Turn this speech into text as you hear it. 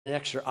an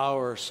extra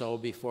hour or so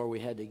before we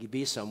had to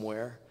be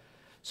somewhere.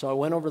 So I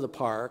went over to the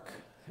park.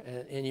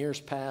 And in years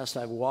past,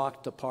 I've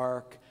walked the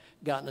park,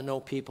 gotten to know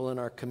people in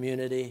our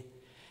community.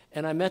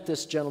 And I met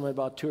this gentleman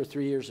about 2 or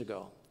 3 years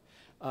ago.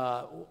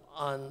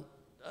 On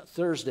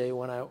Thursday,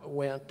 when I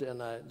went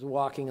and I was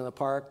walking in the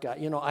park,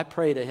 I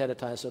prayed ahead of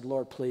time. I said,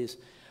 Lord, please,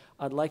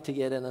 I'd like to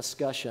get in a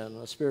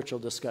spiritual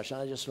discussion.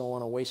 I just don't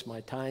want to waste my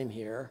time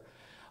here.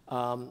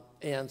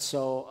 And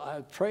so I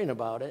was praying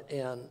about it,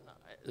 and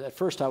at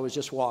first I was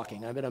just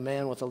walking. I met a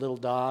man with a little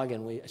dog,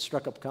 and we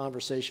struck up a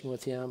conversation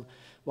with him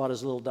about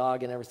his little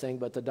dog and everything,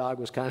 but the dog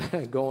was kind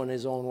of going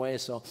his own way,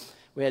 so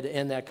we had to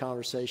end that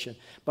conversation.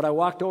 But I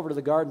walked over to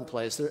the garden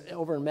place.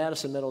 Over in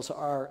Madison Meadows,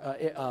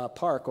 our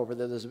park over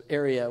there, there's an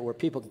area where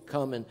people can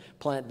come and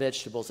plant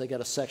vegetables. They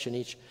got a section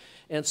each.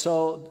 And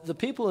so the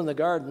people in the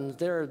garden,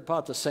 they're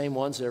about the same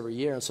ones every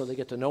year, and so they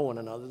get to know one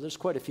another. There's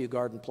quite a few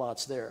garden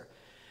plots there.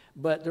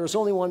 But there was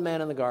only one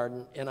man in the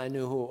garden, and I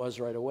knew who it was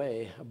right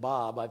away,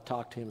 Bob. I've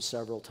talked to him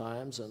several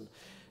times, and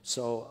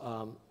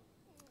so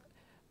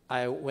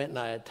I went and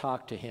I had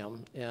talked to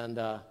him, and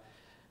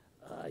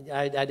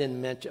I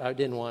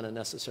didn't want to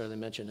necessarily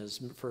mention his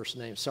first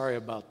name. Sorry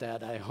about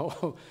that. I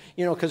hope,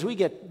 because we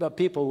get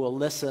people who will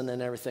listen and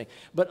everything.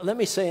 But let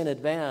me say in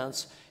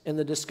advance, in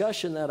the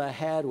discussion that I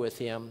had with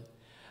him,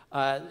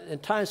 in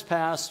times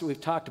past,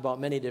 we've talked about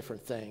many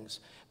different things,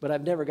 but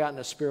I've never gotten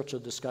a spiritual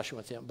discussion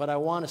with him. But I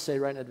want to say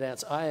right in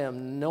advance, I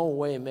am no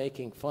way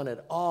making fun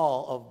at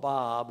all of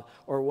Bob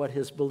or what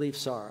his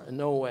beliefs are. In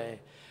no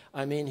way.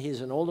 I mean, he's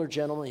an older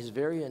gentleman. He's a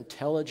very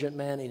intelligent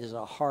man. He's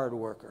a hard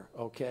worker,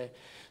 okay?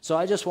 So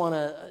I just want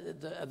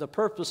to, the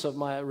purpose of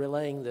my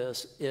relaying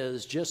this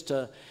is just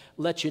to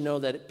let you know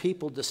that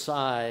people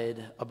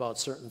decide about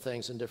certain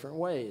things in different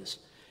ways.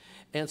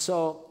 And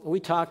so we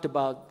talked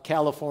about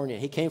California.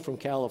 He came from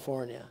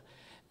California.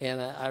 And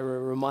I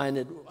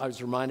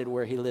was reminded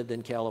where he lived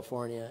in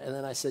California. And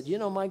then I said,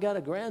 I got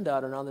a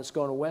granddaughter now that's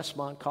going to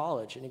Westmont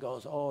College. And he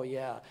goes, oh,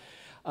 yeah.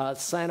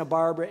 Santa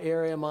Barbara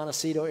area,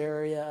 Montecito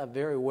area, a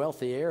very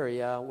wealthy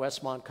area,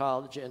 Westmont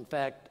College. In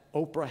fact,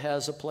 Oprah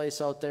has a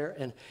place out there,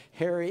 and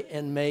Harry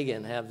and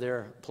Meghan have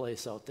their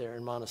place out there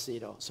in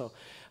Montecito. So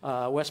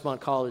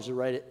Westmont College is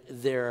right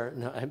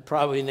there,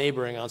 probably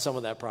neighboring on some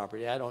of that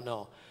property. I don't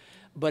know.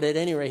 But at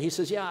any rate, he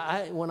says,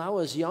 when I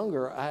was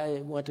younger,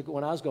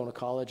 when I was going to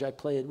college,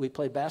 we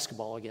played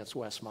basketball against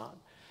Westmont.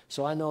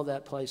 So I know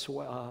that place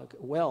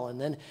well. And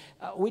then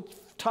we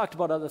talked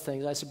about other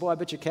things. I said, boy, I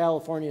bet you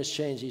California has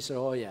changed. He said,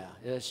 oh, yeah,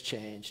 it's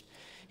changed.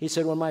 He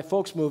said, when my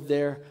folks moved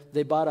there,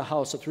 they bought a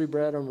house, a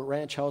 3-bedroom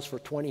ranch house for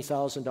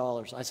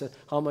 $20,000. I said,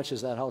 how much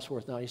is that house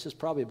worth now? He says,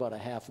 probably about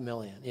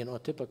 $500,000, a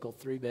typical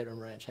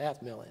 3-bedroom ranch,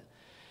 $500,000.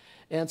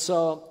 And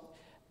so,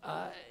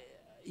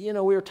 we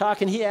were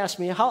talking. He asked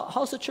me,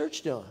 how's the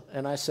church doing?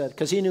 And I said,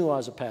 because he knew I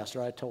was a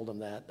pastor. I told him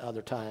that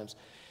other times.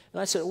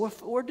 And I said,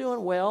 we're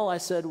doing well. I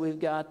said, we've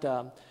got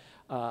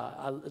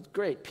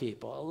great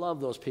people. I love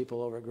those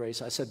people over at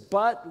Grace. I said,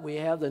 but we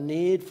have the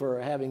need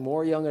for having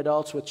more young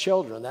adults with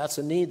children. That's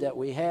a need that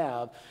we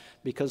have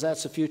because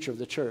that's the future of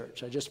the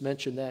church. I just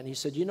mentioned that. And he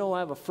said, I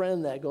have a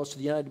friend that goes to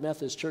the United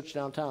Methodist Church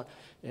downtown.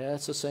 Yeah,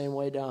 it's the same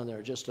way down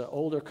there, just an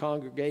older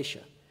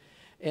congregation.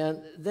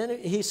 And then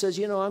he says,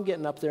 I'm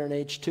getting up there in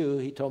age too.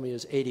 He told me he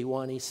was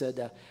 81. He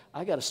said,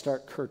 I got to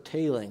start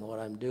curtailing what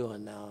I'm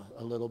doing now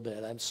a little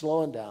bit. I'm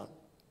slowing down.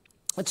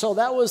 And so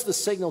that was the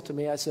signal to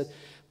me. I said,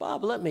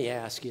 Bob, let me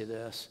ask you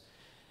this.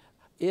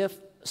 If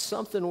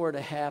something were to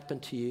happen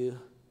to you,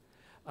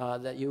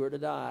 that you were to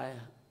die,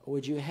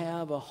 would you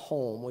have a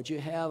home? Would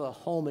you have a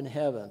home in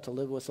heaven to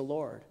live with the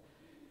Lord?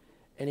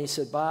 And he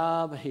said,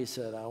 Bob,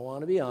 I want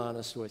to be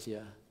honest with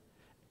you.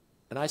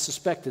 And I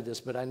suspected this,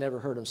 but I never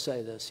heard him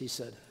say this. He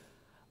said,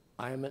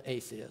 I am an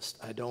atheist.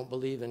 I don't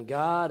believe in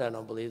God. I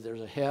don't believe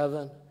there's a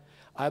heaven.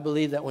 I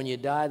believe that when you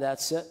die,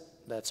 that's it.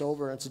 That's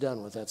over and it's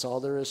done with. That's all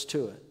there is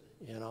to it,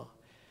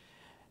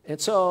 And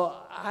so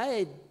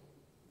I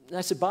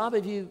said, Bob,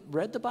 have you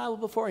read the Bible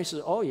before? He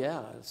said, oh,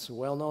 yeah, it's a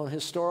well-known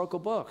historical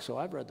book, so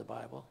I've read the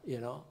Bible,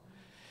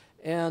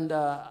 And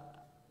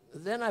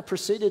then I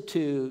proceeded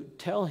to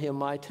tell him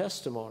my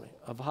testimony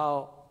of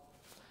how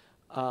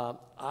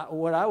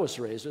what I was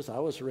raised with. I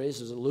was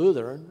raised as a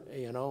Lutheran.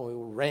 We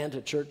ran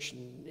to church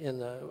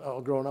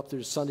growing up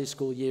through Sunday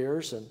school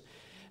years. And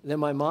then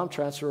my mom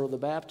transferred to the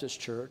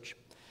Baptist church.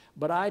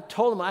 But I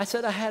told him, I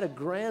said I had a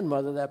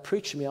grandmother that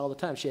preached to me all the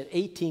time. She had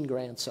 18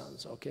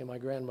 grandsons, okay, my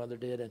grandmother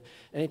did. And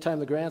anytime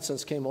the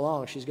grandsons came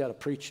along, she's got to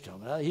preach to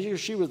them.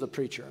 She was the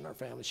preacher in our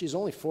family. She's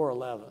only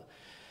 4'11".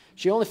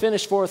 She only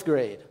finished 4th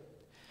grade.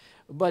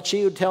 But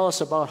she would tell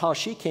us about how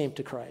she came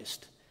to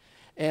Christ.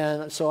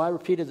 And so I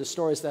repeated the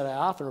stories that I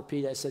often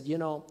repeat. I said,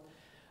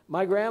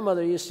 my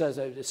grandmother used to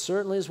say, it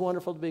certainly is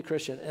wonderful to be a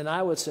Christian. And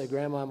I would say,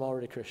 Grandma, I'm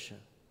already a Christian.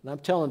 And I'm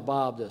telling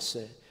Bob this.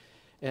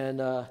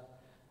 And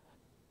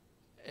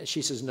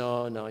she says,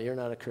 no, you're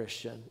not a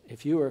Christian.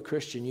 If you were a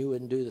Christian, you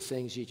wouldn't do the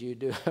things you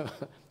do.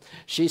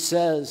 She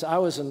says, I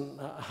was in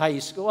high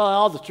school,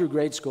 all through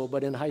grade school,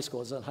 but in high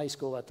school. I was in high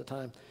school at the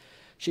time.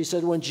 She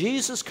said, when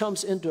Jesus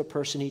comes into a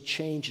person, he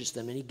changes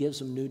them and he gives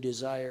them new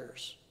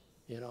desires.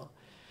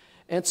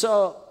 And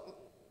so,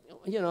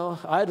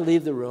 I'd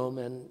leave the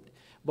room.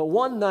 But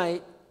one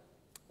night,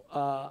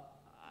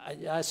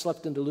 I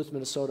slept in Duluth,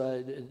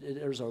 Minnesota.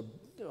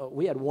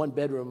 We had one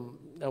bedroom,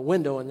 a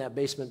window in that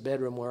basement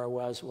bedroom where I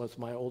was with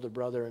my older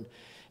brother.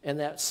 And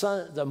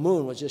the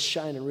moon was just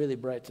shining really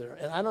bright there.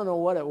 And I don't know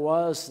what it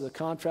was, the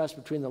contrast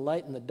between the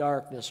light and the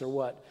darkness or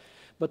what.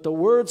 But the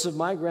words of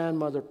my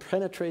grandmother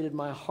penetrated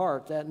my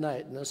heart that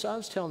night. And so I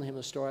was telling him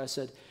the story. I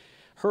said,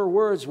 her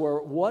words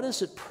were, "What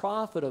does it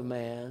profit a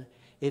man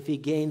if he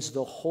gains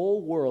the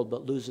whole world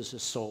but loses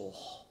his soul?"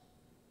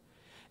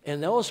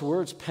 And those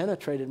words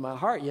penetrated my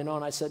heart, And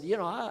I said,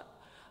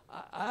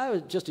 I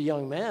was just a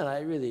young man.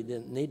 I really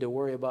didn't need to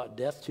worry about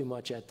death too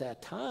much at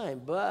that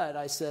time. But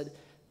I said,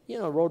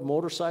 rode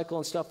motorcycle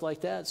and stuff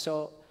like that.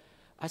 So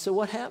I said,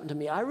 what happened to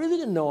me? I really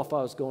didn't know if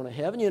I was going to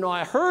heaven.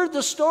 I heard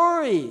the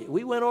story.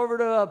 We went over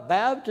to a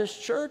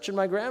Baptist church, and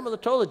my grandmother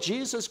told that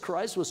Jesus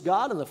Christ was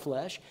God in the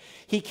flesh.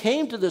 He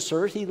came to this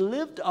earth. He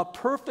lived a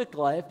perfect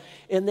life,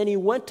 and then he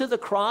went to the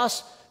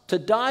cross to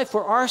die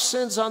for our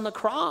sins on the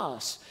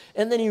cross.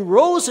 And then he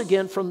rose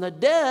again from the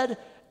dead,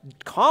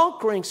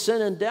 conquering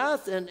sin and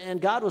death, and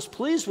God was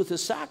pleased with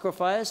his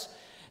sacrifice.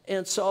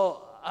 And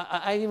so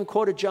I even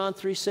quoted John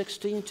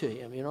 3:16 to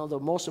him, the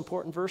most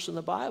important verse in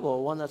the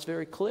Bible, one that's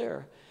very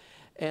clear.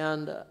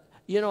 And,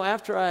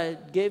 after I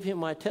gave him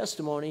my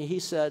testimony, he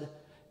said,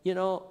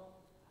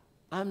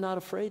 I'm not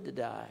afraid to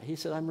die. He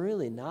said, I'm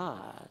really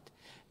not.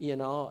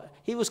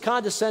 He was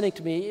condescending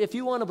to me. If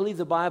you want to believe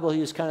the Bible, he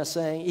was kind of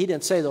saying, he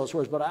didn't say those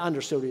words, but I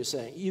understood what he was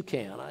saying. You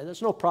can.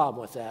 There's no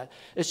problem with that.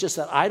 It's just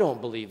that I don't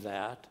believe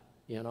that,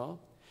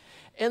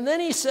 And then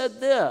he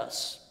said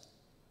this,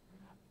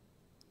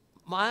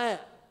 I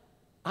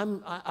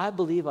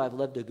believe I've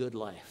lived a good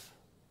life.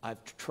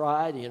 I've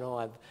tried,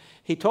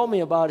 he told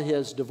me about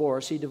his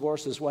divorce. He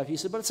divorced his wife. He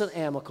said, but it's an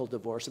amicable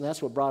divorce, and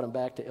that's what brought him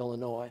back to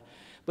Illinois.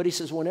 But he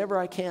says, whenever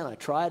I can, I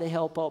try to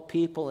help out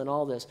people and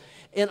all this.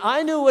 And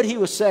I knew what he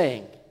was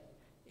saying.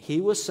 He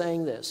was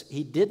saying this.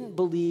 He didn't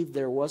believe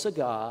there was a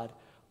God,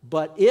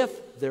 but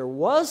if there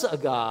was a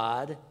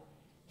God,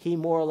 he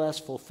more or less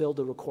fulfilled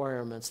the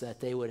requirements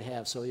that they would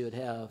have, so he would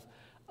have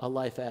a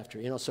life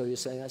after. So he was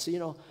saying, I said,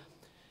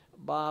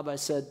 Bob, I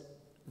said,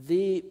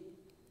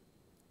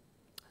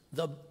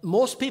 the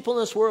most people in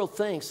this world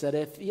thinks that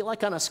if you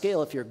on a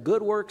scale, if your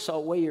good works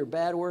outweigh your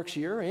bad works,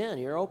 you're in,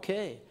 you're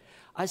okay.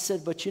 I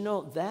said, but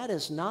that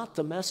is not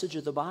the message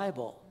of the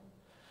Bible.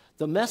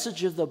 The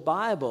message of the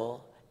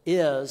Bible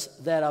is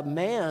that a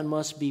man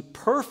must be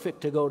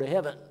perfect to go to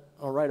heaven.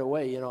 Oh, right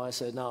away, I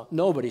said, no,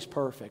 nobody's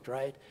perfect,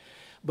 right?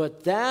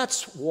 But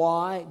that's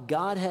why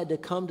God had to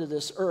come to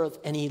this earth,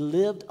 and he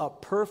lived a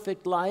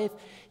perfect life.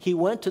 He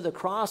went to the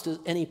cross,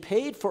 and he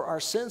paid for our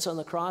sins on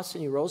the cross,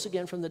 and he rose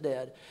again from the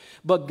dead.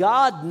 But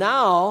God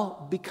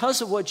now,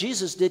 because of what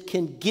Jesus did,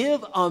 can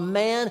give a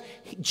man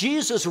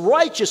Jesus'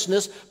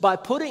 righteousness by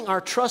putting our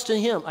trust in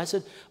him. I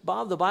said,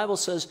 Bob, the Bible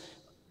says,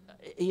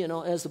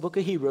 as the book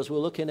of Hebrews, we're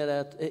looking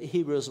at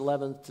Hebrews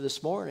 11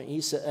 this morning.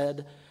 He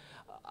said,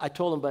 I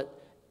told him, but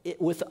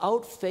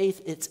without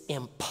faith, it's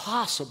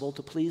impossible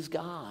to please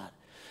God.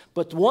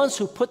 But the ones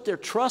who put their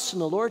trust in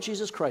the Lord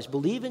Jesus Christ,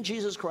 believe in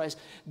Jesus Christ,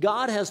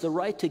 God has the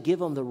right to give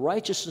them the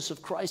righteousness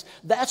of Christ.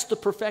 That's the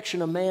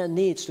perfection a man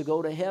needs to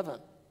go to heaven.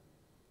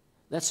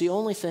 That's the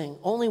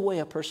only way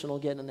a person will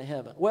get into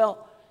heaven.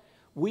 Well,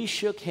 we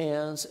shook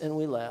hands and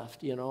we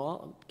left.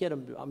 I'll get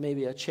him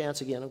maybe a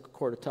chance again, of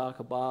course, to talk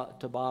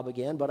to Bob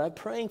again, but I'm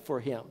praying for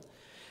him.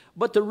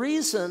 But the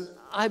reason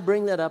I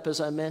bring that up, as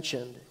I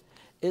mentioned,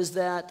 is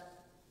that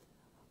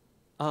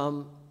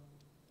all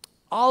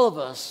of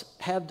us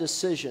have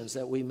decisions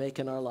that we make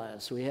in our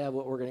lives. We have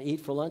what we're going to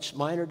eat for lunch,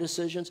 minor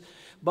decisions,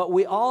 but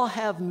we all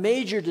have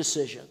major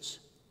decisions.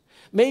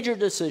 Major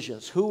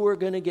decisions, who we're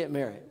going to get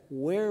married,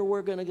 where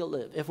we're going to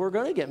live, if we're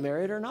going to get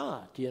married or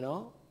not,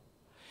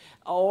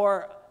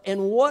 and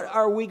what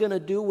are we going to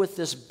do with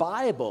this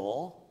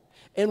Bible,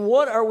 and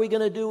what are we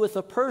going to do with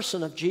the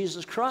person of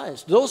Jesus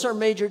Christ? Those are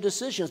major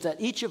decisions that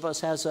each of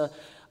us has a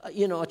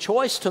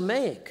choice to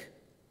make.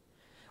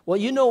 Well,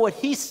 you know what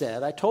he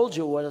said. I told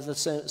you what are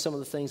some of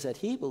the things that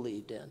he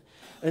believed in.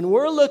 And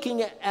we're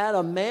looking at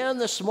a man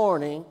this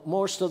morning,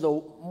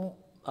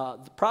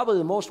 probably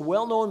the most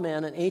well-known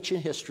man in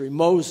ancient history,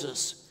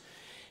 Moses.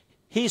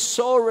 He's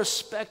so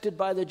respected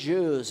by the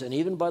Jews and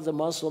even by the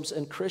Muslims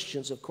and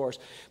Christians, of course.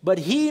 But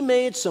he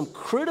made some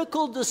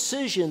critical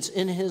decisions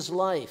in his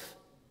life.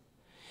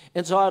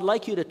 And so I'd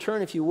like you to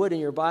turn, if you would, in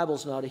your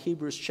Bibles now to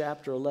Hebrews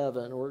chapter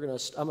 11. I'm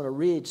going to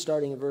read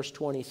starting in verse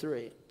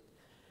 23.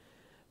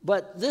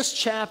 But this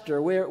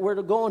chapter,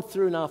 we're going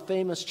through now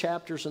famous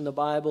chapters in the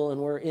Bible, and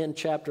we're in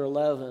chapter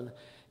 11.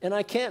 And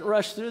I can't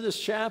rush through this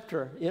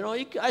chapter.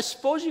 I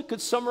suppose you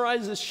could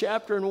summarize this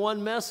chapter in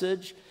one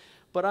message,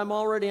 but I'm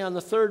already on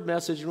the third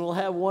message, and we'll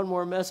have one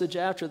more message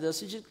after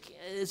this.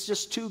 It's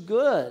just too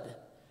good.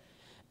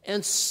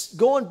 And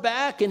going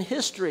back in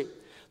history,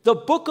 the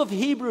book of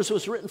Hebrews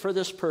was written for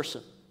this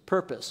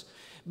purpose,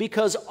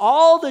 because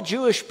all the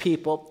Jewish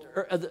people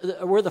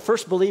were the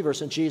first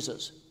believers in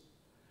Jesus.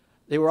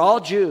 They were all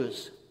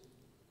Jews.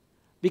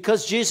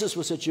 Because Jesus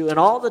was a Jew, and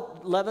all the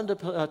 11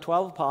 to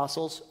 12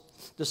 apostles,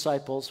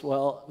 disciples,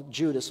 well,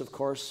 Judas, of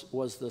course,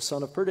 was the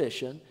son of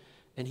perdition,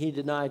 and he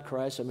denied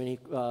Christ. He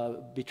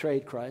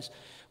betrayed Christ.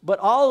 But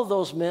all of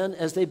those men,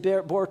 as they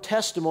bore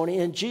testimony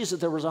in Jesus,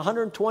 there was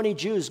 120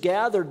 Jews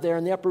gathered there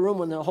in the upper room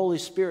when the Holy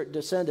Spirit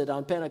descended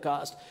on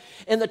Pentecost.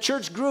 And the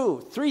church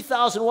grew,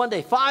 3,000 one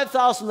day,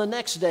 5,000 the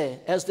next day,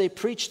 as they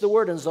preached the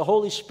word, and as the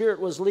Holy Spirit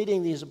was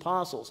leading these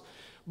apostles.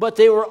 But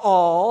they were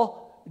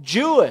all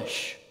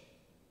Jewish.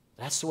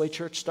 That's the way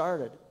church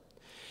started.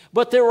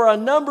 But there were a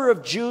number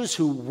of Jews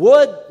who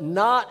would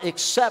not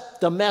accept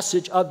the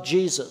message of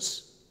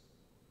Jesus,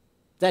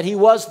 that he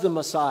was the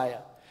Messiah.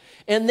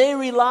 And they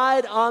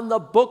relied on the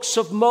books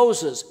of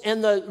Moses.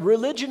 And the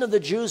religion of the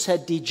Jews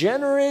had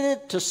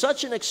degenerated to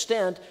such an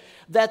extent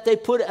that they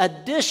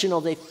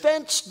they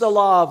fenced the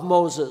law of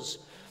Moses.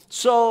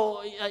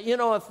 So,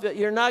 if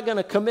you're not going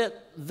to commit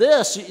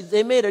this,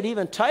 they made it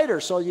even tighter.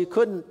 So you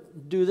couldn't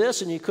do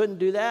this and you couldn't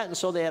do that. And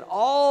so they had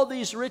all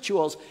these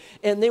rituals.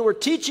 And they were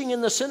teaching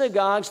in the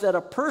synagogues that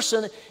a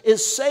person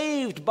is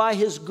saved by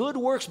his good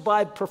works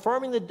by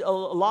performing the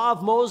law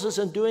of Moses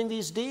and doing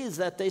these deeds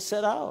that they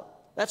set out.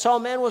 That's how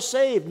man was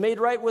saved, made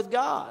right with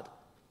God.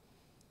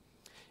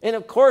 And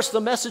of course,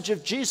 the message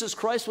of Jesus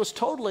Christ was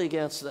totally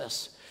against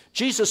this.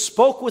 Jesus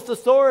spoke with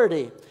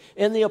authority,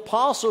 and the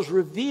apostles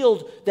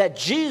revealed that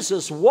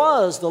Jesus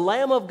was the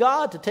Lamb of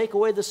God to take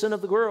away the sin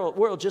of the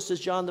world, just as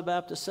John the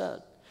Baptist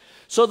said.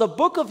 So the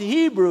book of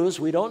Hebrews,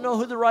 we don't know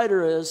who the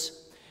writer is,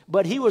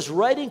 but he was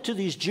writing to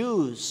these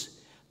Jews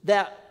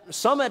that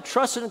some had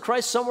trusted in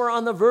Christ, some were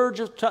on the verge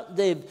of,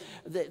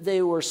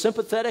 they were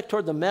sympathetic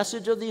toward the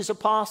message of these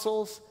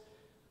apostles,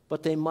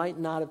 but they might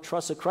not have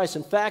trusted Christ.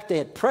 In fact, they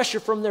had pressure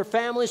from their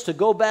families to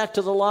go back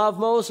to the law of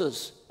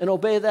Moses and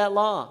obey that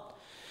law.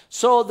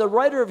 So the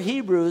writer of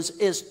Hebrews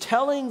is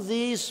telling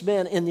these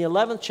men in the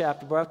 11th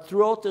chapter,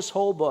 throughout this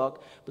whole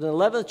book, but in the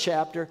 11th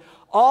chapter,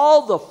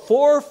 all the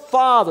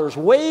forefathers,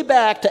 way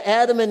back to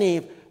Adam and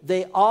Eve,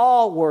 they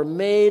all were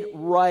made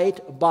right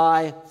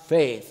by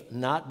faith,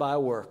 not by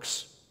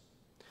works.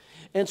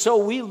 And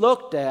so we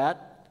looked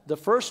at the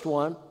first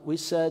one, we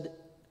said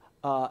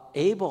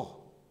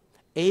Abel.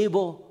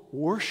 Abel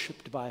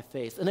worshipped by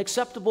faith, an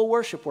acceptable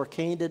worship where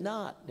Cain did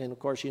not. And of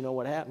course, you know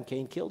what happened.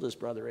 Cain killed his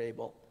brother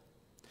Abel.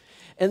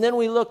 And then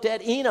we looked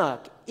at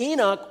Enoch.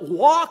 Enoch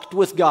walked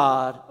with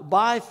God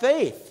by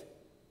faith.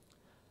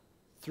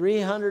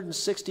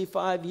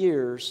 365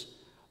 years.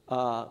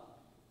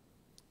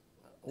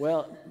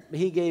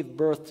 He gave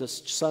birth to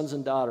sons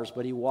and daughters,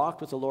 but he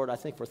walked with the Lord, I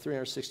think, for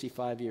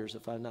 365 years,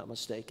 if I'm not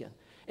mistaken.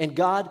 And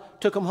God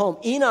took him home.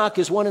 Enoch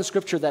is one in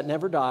Scripture that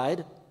never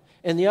died.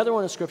 And the other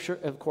one in Scripture,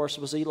 of course,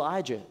 was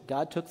Elijah.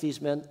 God took these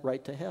men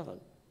right to heaven.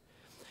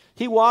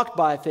 He walked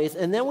by faith.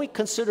 And then we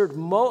considered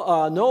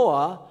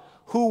Noah,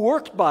 who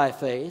worked by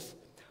faith.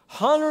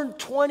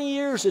 120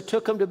 years it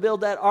took him to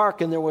build that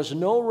ark, and there was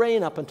no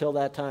rain up until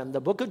that time. The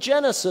book of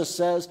Genesis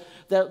says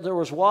that there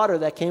was water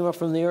that came up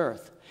from the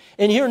earth.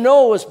 And here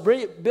Noah was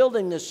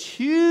building this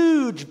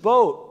huge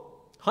boat,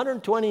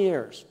 120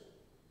 years.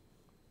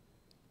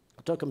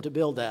 It took him to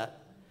build that.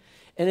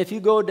 And if you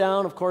go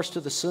down, of course,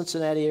 to the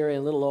Cincinnati area,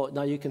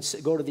 now you can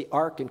go to the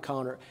Ark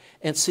Encounter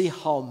and see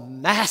how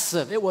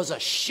massive. It was a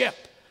ship.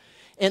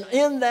 And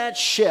in that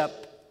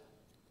ship,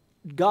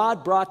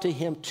 God brought to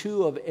him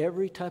 2 of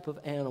every type of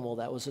animal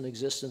that was in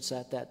existence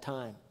at that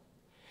time,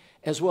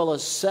 as well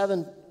as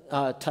 7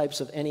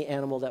 types of any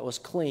animal that was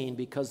clean,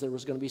 because there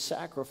was going to be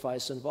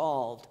sacrifice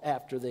involved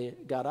after they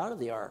got out of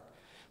the ark.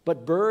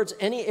 But birds,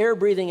 any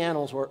air-breathing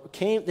animals,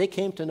 they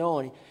came to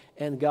Noah,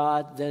 and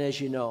God, then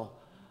as you know,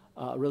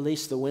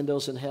 released the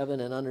windows in heaven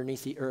and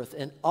underneath the earth.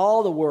 And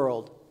all the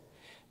world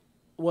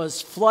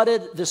was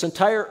flooded. This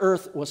entire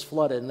earth was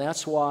flooded. And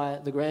that's why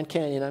the Grand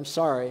Canyon,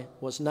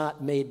 was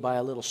not made by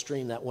a little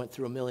stream that went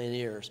through 1 million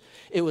years.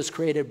 It was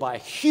created by a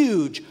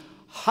huge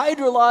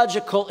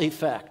hydrological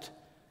effect.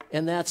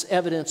 And that's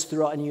evidence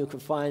throughout. And you can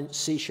find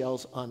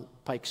seashells on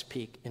Pikes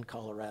Peak in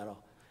Colorado.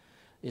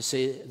 You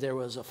see, there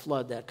was a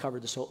flood that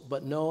covered this whole.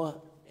 But Noah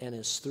and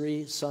his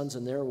 3 sons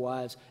and their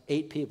wives,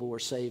 8 people were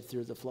saved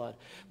through the flood.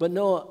 But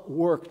Noah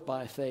worked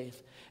by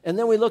faith. And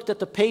then we looked at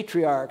the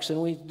patriarchs,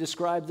 and we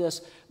described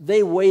this.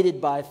 They waited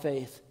by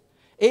faith.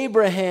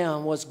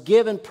 Abraham was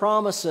given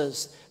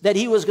promises that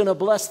he was going to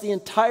bless the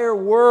entire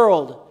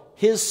world,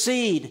 his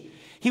seed.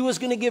 He was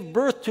going to give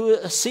birth to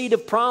a seed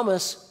of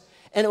promise.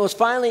 And it was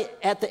finally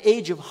at the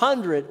age of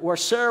 100, where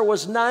Sarah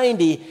was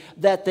 90,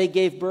 that they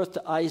gave birth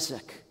to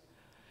Isaac.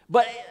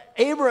 But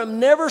Abraham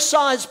never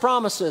saw his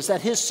promises,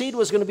 that his seed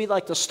was going to be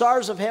like the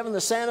stars of heaven,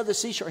 the sand of the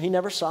seashore. He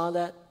never saw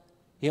that.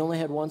 He only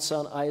had one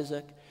son,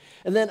 Isaac.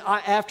 And then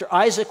after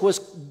Isaac was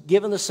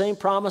given the same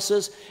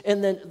promises,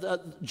 and then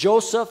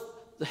Joseph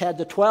had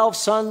the 12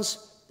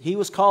 sons.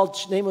 His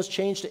name was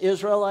changed to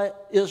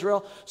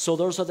Israel. So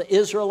those are the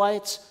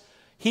Israelites.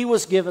 He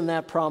was given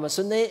that promise.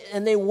 And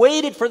they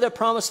waited for that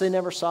promise. They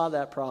never saw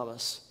that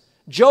promise.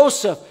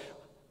 Joseph,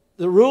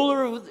 the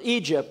ruler of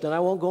Egypt, and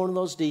I won't go into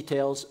those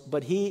details,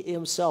 but he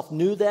himself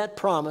knew that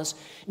promise,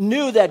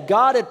 knew that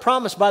God had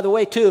promised, by the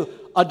way, too,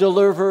 a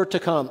deliverer to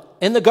come.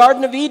 In the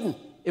Garden of Eden,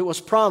 it was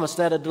promised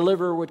that a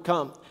deliverer would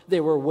come. They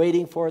were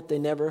waiting for it. They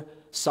never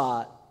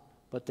saw it,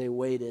 but they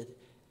waited,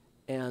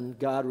 and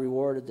God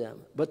rewarded them.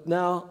 But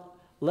now,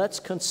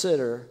 let's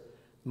consider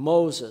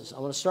Moses. I'm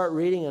going to start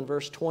reading in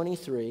verse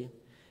 23,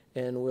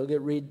 and we'll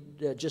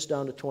read just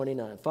down to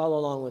 29. Follow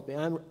along with me.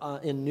 I'm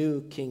in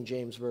New King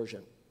James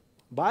Version.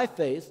 By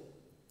faith,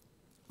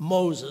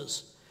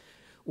 Moses,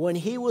 when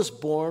he was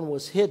born,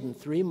 was hidden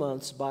 3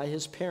 months by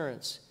his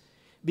parents,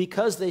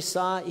 because they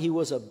saw he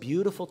was a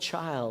beautiful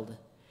child,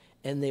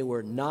 and they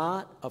were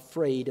not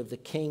afraid of the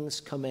king's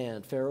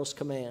command, Pharaoh's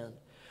command.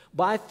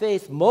 By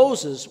faith,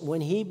 Moses,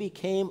 when he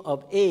became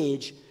of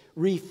age,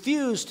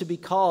 refused to be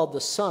called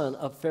the son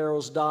of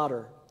Pharaoh's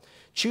daughter,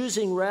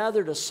 choosing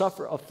rather to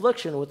suffer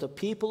affliction with the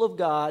people of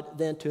God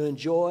than to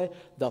enjoy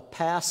the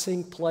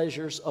passing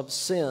pleasures of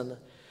sin,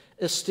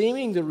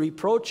 esteeming the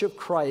reproach of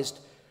Christ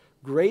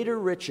greater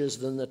riches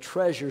than the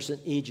treasures in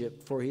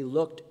Egypt, for he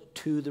looked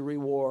to the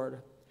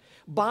reward.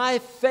 By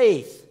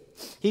faith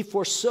he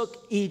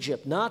forsook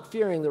Egypt, not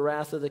fearing the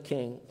wrath of the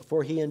king,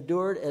 for he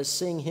endured as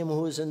seeing him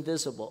who is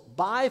invisible.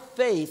 By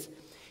faith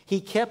he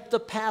kept the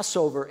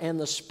Passover and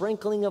the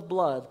sprinkling of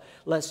blood,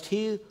 lest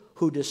he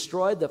who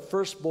destroyed the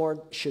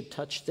firstborn should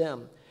touch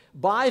them.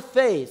 By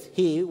faith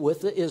he,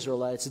 with the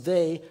Israelites,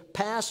 they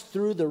passed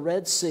through the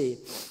Red Sea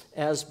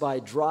as by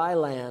dry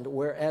land,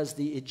 whereas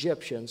the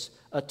Egyptians,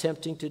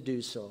 attempting to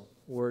do so,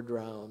 were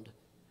drowned.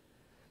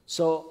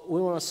 So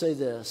we want to say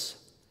this.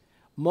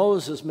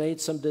 Moses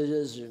made some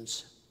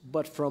decisions,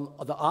 but from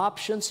the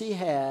options he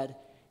had,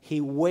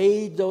 he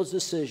weighed those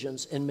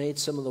decisions and made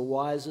some of the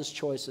wisest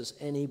choices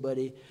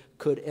anybody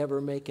could ever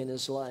make in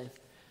his life.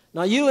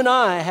 Now, you and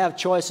I have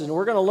choices, and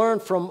we're going to learn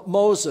from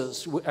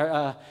Moses.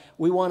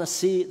 We want to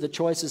see the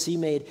choices he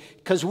made,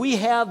 because we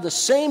have the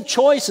same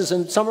choices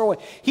in some way.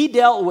 He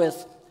dealt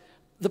with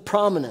the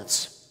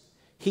prominence.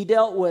 He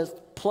dealt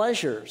with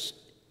pleasures.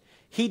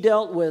 He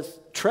dealt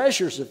with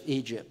treasures of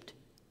Egypt.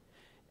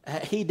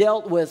 He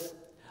dealt with,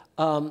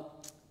 we'll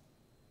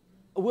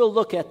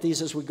look at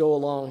these as we go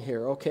along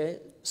here, okay?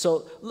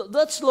 So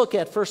let's look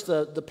at first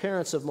the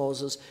parents of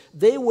Moses.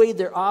 They weighed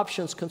their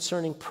options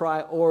concerning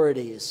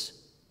priorities.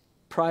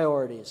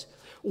 Priorities.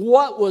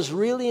 What was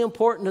really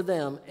important to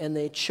them, and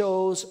they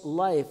chose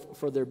life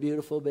for their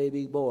beautiful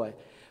baby boy.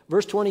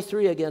 Verse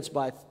 23 again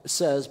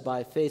says,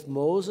 by faith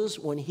Moses,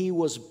 when he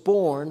was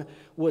born,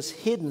 was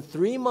hidden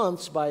 3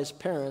 months by his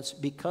parents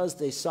because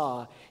they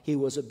saw he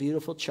was a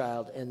beautiful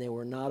child, and they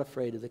were not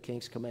afraid of the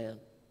king's command.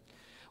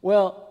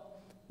 Well,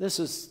 this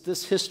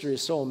history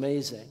is so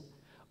amazing.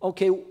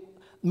 Okay,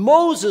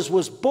 Moses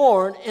was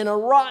born in a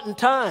rotten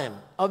time,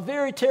 a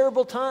very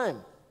terrible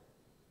time.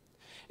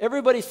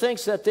 Everybody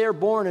thinks that they're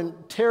born in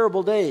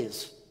terrible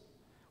days.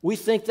 We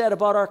think that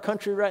about our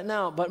country right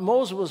now. But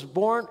Moses was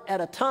born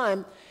at a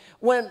time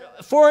when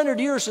 400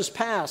 years has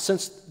passed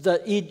since the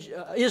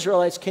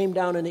Israelites came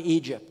down into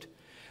Egypt.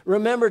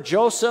 Remember,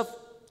 Joseph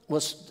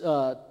was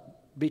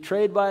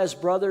betrayed by his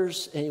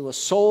brothers, and he was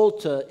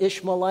sold to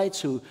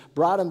Ishmaelites who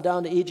brought him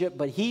down to Egypt,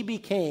 but he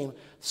became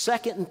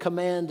second in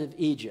command of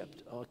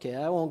Egypt. Okay,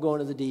 I won't go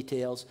into the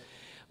details.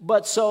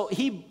 But so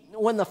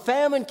when the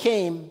famine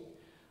came,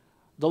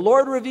 the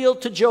Lord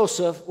revealed to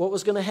Joseph what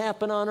was going to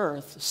happen on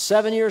earth.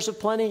 7 years of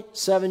plenty,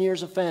 7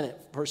 years of famine.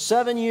 For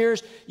 7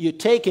 years, you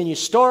take and you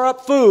store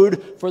up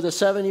food for the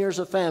 7 years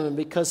of famine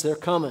because they're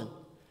coming.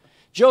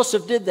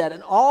 Joseph did that,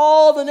 and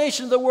all the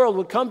nations of the world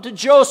would come to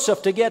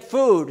Joseph to get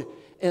food,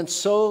 and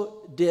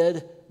so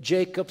did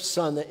Jacob's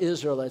son, the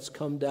Israelites,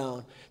 come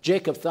down.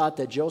 Jacob thought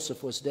that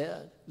Joseph was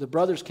dead. The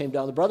brothers came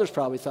down. The brothers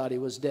probably thought he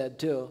was dead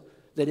too.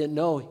 They didn't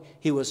know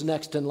he was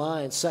next in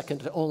line, second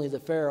to only the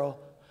Pharaoh.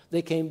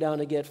 They came down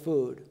to get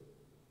food.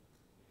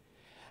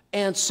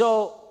 And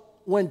so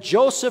when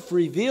Joseph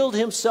revealed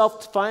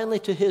himself finally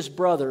to his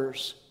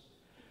brothers,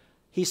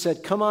 he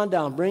said, come on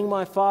down, bring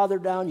my father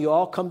down. You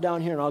all come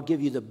down here and I'll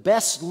give you the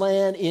best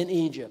land in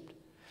Egypt.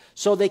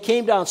 So they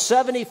came down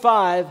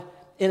 75,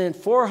 and in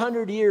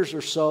 400 years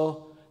or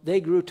so,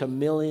 they grew to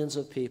millions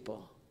of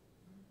people.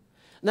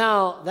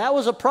 Now, that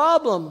was a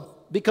problem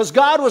because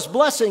God was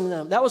blessing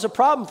them. That was a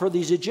problem for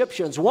these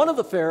Egyptians. One of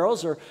the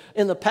pharaohs, or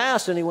in the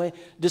past anyway,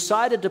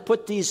 decided to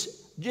put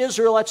these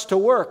Israelites to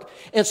work.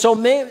 And so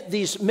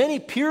these many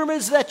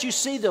pyramids that you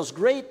see, those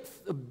great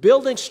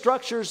building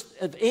structures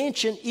of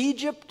ancient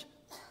Egypt,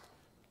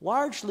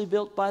 largely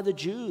built by the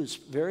Jews,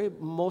 very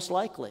most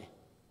likely.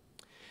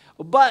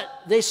 But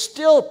they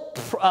still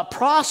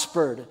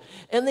prospered,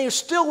 and they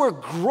still were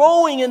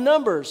growing in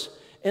numbers.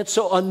 And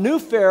so a new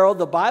Pharaoh,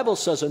 the Bible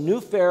says, a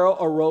new Pharaoh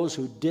arose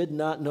who did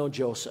not know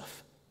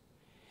Joseph.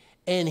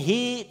 And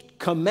he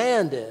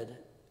commanded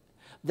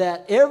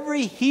that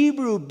every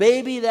Hebrew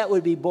baby that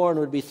would be born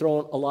would be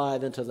thrown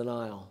alive into the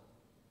Nile.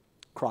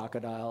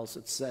 Crocodiles,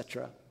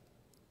 etc.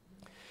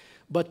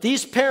 But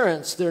these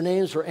parents, their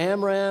names were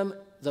Amram,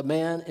 the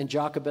man, and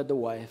Jochebed, the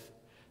wife.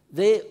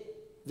 They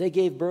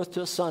gave birth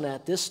to a son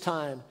at this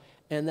time,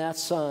 And that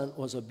son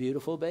was a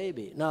beautiful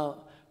baby. Now,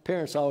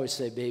 parents always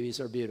say babies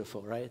are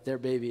beautiful, right? Their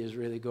baby is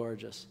really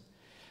gorgeous.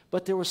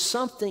 But there was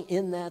something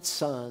in that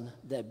son,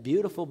 that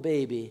beautiful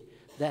baby,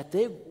 that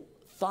they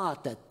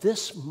thought that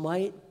this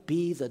might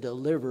be the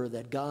deliverer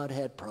that God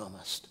had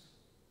promised.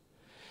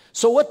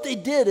 So what they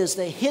did is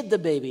they hid the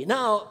baby.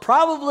 Now,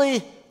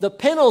 probably the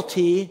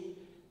penalty,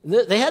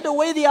 they had to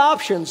weigh the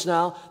options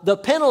now. The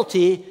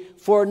penalty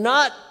for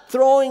not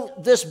throwing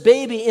this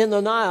baby in the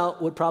Nile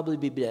would probably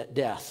be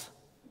death.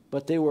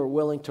 But they were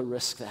willing to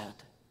risk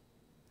that.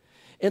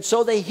 And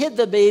so they hid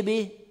the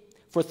baby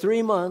for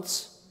 3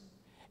 months.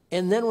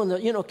 And then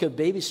when could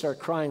babies start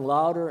crying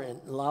louder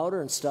and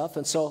louder and stuff.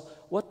 And so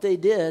what they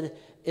did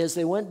is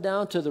they went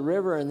down to the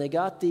river and they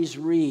got these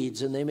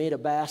reeds and they made a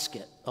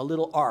basket, a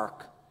little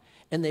ark.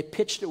 And they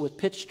pitched it with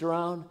pitched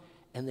around,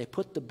 and they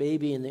put the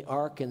baby in the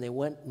ark, and they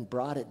went and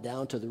brought it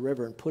down to the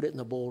river and put it in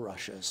the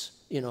bulrushes,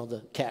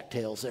 the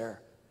cattails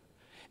there.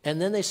 And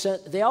then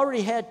they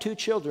already had 2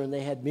 children.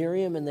 They had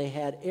Miriam and they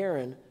had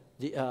Aaron,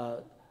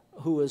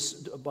 who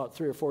was about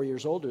 3 or 4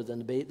 years older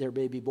than their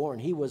baby born.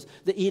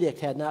 The edict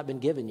had not been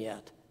given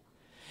yet.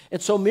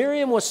 And so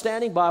Miriam was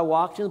standing by,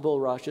 walking the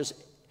bulrushes,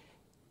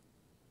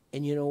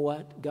 and you know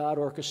what? God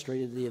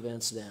orchestrated the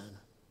events then.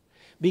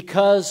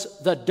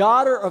 Because the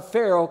daughter of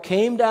Pharaoh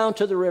came down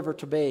to the river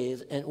to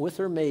bathe and with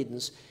her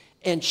maidens,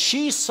 and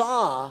she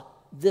saw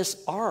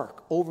this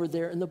ark over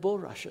there in the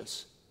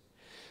bulrushes.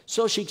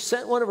 So she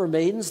sent one of her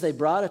maidens. They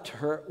brought it to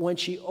her. When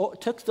she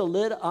took the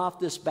lid off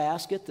this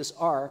basket, this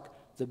ark,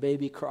 the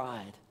baby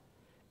cried.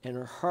 And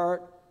her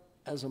heart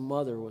as a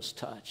mother was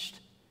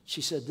touched.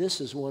 She said, this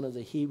is one of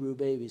the Hebrew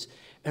babies.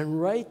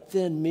 And right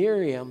then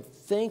Miriam,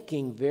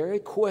 thinking very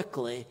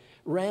quickly,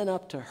 ran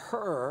up to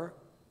her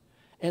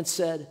and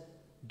said,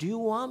 do you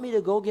want me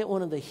to go get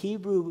one of the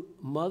Hebrew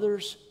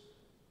mothers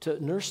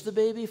to nurse the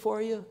baby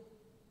for you?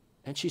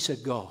 And she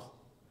said, go.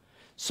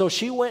 So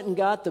she went and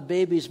got the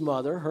baby's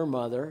mother, her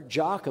mother,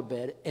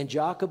 Jochebed, and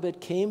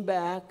Jochebed came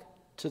back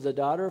to the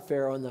daughter of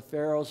Pharaoh, and the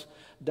Pharaoh's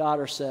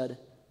daughter said,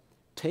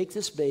 take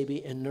this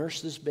baby and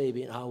nurse this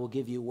baby, and I will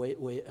give you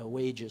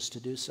wages to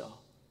do so.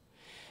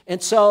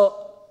 And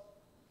so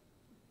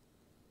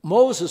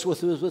Moses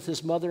was with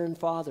his mother and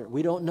father.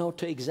 We don't know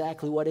to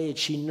exactly what age.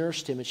 She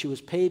nursed him, and she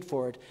was paid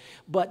for it.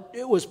 But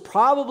it was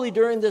probably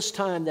during this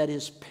time that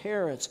his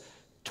parents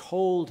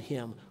told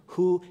him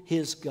who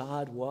his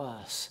God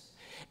was,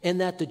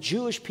 and that the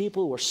Jewish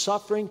people were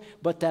suffering,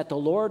 but that the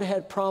Lord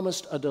had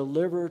promised a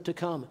deliverer to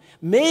come.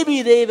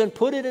 Maybe they even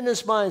put it in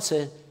his mind,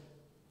 said,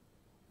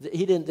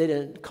 they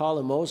didn't call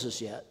him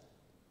Moses yet.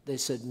 They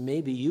said,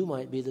 maybe you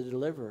might be the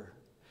deliverer.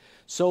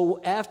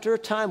 So after a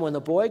time, when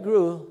the boy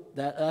grew,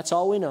 that's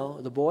all we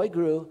know, the boy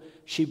grew,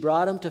 she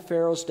brought him to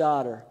Pharaoh's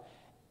daughter,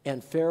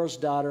 and Pharaoh's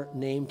daughter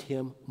named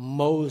him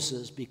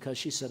Moses because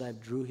she said, I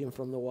drew him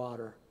from the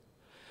water.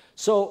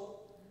 So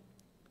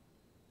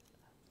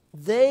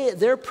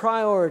their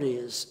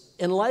priorities,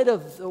 in light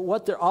of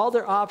what all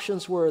their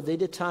options were, they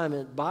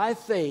determined by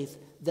faith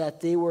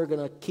that they were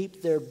going to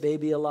keep their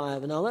baby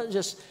alive. And now let's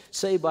just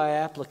say by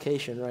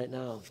application right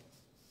now,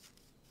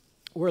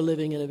 we're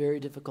living in a very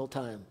difficult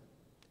time.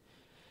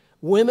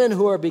 Women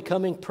who are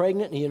becoming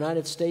pregnant in the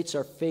United States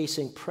are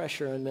facing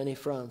pressure on many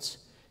fronts,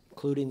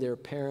 including their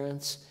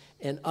parents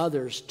and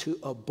others, to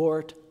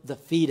abort the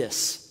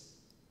fetus,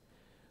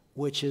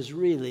 which is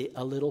really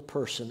a little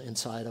person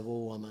inside of a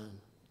woman.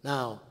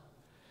 Now,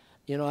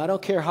 I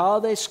don't care how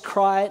they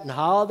cry it and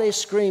how they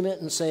scream it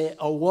and say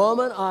a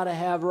woman ought to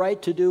have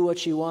right to do what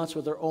she wants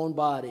with her own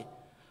body.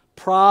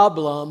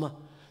 Problem,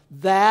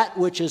 that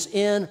which is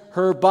in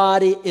her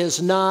body is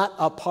not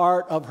a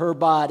part of her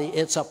body.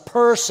 It's a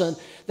person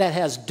that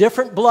has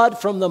different blood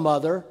from the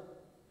mother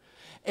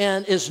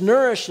and is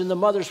nourished in the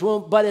mother's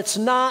womb, but it's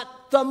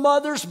not the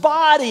mother's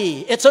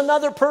body. It's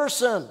another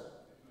person.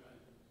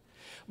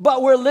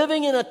 But we're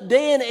living in a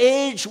day and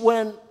age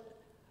when,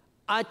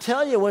 I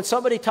tell you, when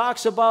somebody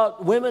talks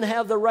about women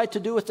have the right to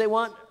do what they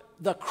want,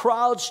 the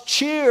crowds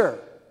cheer.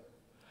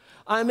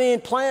 I mean,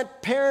 Planned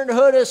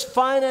Parenthood is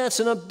financed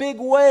in a big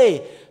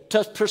way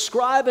to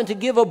prescribe and to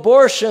give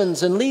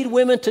abortions and lead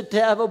women to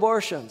have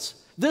abortions.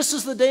 This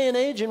is the day and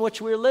age in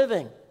which we're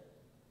living.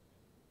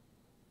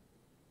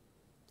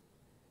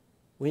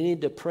 We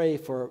need to pray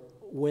for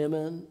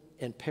women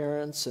and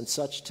parents and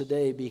such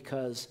today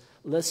because,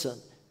 listen,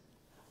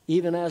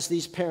 even as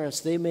these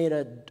parents, they made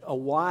a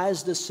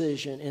wise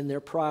decision in their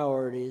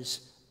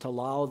priorities to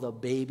allow the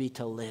baby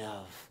to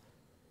live.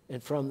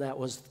 And from that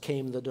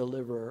came the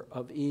deliverer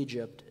of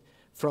Egypt,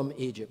 from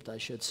Egypt, I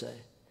should say.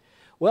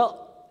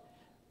 Well,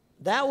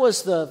 that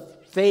was the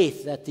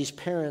faith that these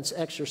parents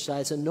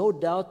exercised, and no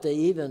doubt they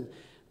even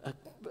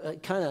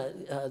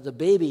the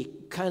baby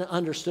kind of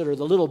understood, or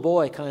the little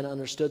boy kind of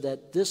understood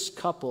that this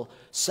couple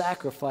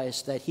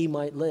sacrificed that he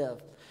might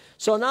live.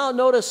 So now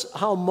notice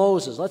how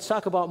Moses, let's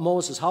talk about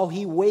Moses, how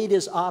he weighed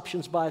his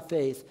options by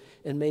faith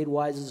and made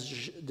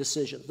wise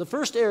decisions. The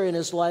first area in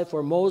his life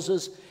where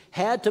Moses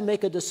had to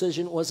make a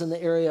decision was in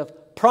the area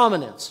of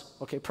prominence.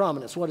 Okay,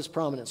 prominence. What is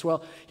prominence?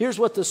 Well, here's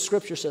what the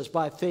scripture says.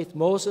 By faith,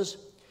 Moses,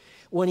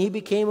 when he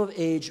became of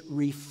age,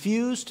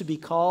 refused to be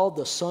called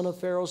the son of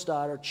Pharaoh's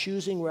daughter,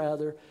 choosing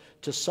rather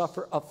to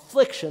suffer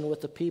affliction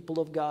with the people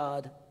of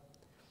God.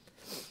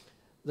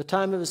 The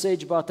time of his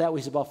age about that,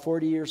 was about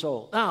 40 years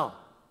old. Now,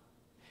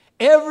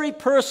 every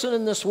person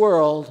in this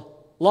world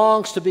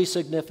longs to be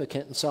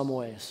significant in some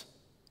ways.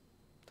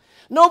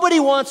 Nobody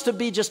wants to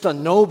be just a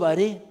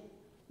nobody.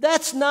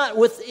 That's not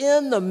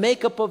within the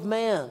makeup of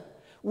man.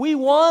 We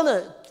want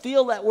to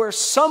feel that we're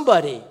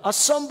somebody, a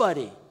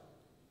somebody.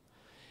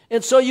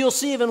 And so you'll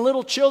see even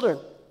little children.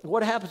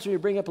 What happens when you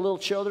bring up little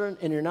children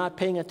and you're not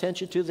paying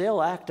attention to?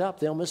 They'll act up,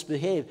 they'll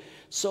misbehave,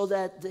 so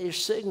that they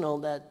signal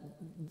that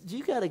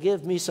you got to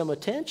give me some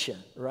attention,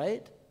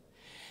 right?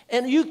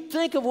 And you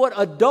think of what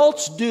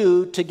adults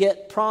do to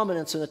get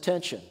prominence and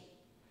attention.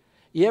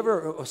 You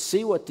ever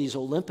see what these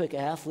Olympic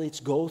athletes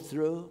go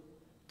through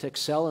to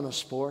excel in a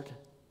sport,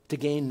 to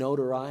gain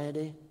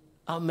notoriety?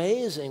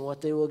 Amazing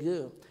what they will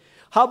do.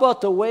 How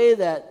about the way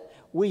that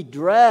we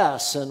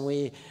dress and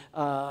we,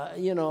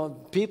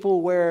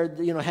 people wear,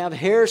 have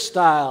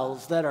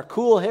hairstyles that are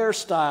cool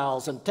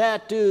hairstyles and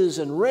tattoos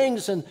and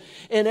rings and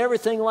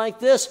everything like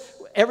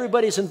this.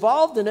 Everybody's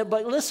involved in it,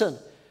 but listen,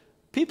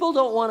 people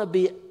don't want to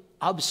be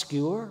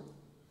obscure.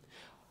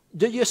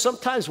 Do you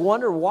sometimes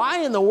wonder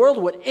why in the world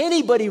would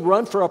anybody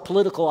run for a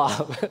political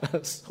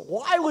office?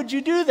 Why would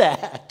you do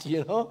that,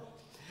 A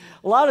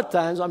lot of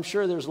times, I'm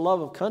sure there's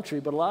love of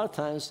country, but a lot of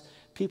times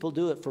people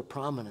do it for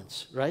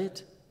prominence,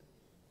 right?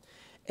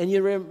 And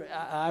you remember,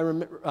 I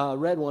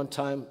read one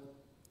time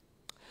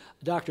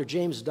Dr.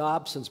 James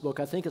Dobson's book.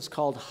 I think it's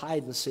called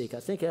Hide and Seek. I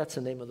think that's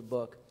the name of the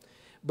book.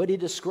 But he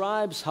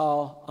describes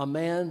how a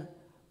man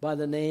by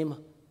the name,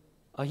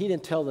 he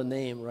didn't tell the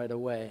name right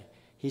away.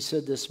 He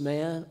said this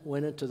man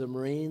went into the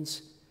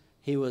Marines.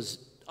 He was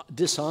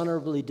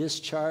dishonorably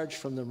discharged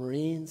from the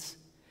Marines.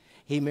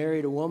 He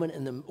married a woman,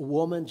 and the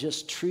woman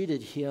just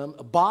treated him,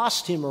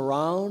 bossed him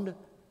around,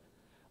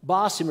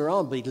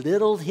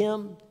 belittled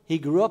him. He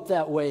grew up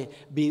that way,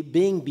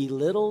 being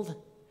belittled.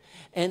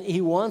 And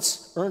he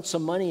once earned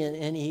some money,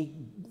 and he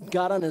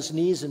got on his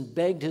knees and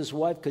begged his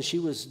wife, because she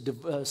was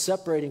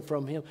separating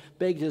from him,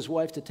 begged his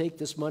wife to take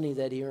this money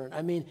that he earned.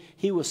 I mean,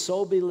 he was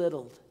so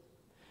belittled.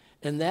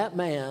 And that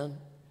man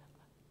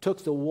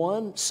took the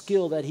one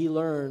skill that he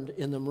learned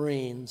in the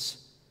Marines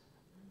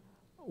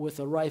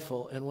with a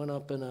rifle and went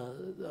up in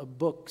a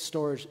book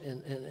storage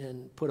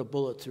and put a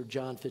bullet through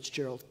John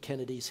Fitzgerald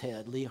Kennedy's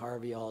head, Lee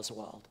Harvey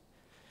Oswald.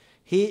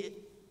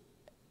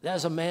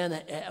 That's a man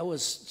that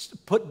was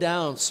put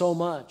down so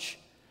much.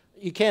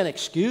 You can't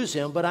excuse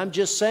him, but I'm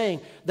just saying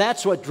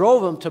that's what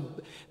drove him to.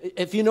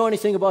 If you know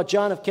anything about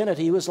John F.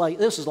 Kennedy,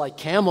 this is like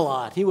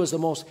Camelot. He was the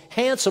most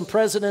handsome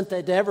president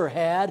they'd ever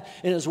had,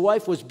 and his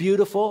wife was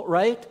beautiful,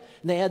 right?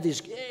 And they had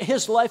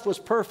his life was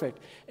perfect,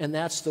 and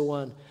that's the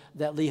one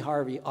that Lee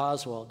Harvey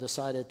Oswald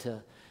decided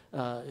to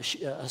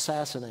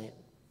assassinate.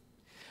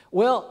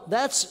 Well,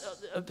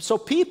 so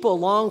people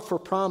long for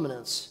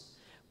prominence,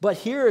 but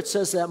here it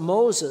says that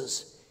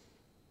Moses,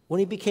 when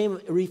he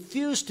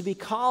refused to be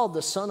called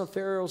the son of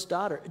Pharaoh's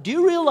daughter. Do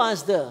you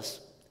realize this?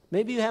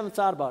 Maybe you haven't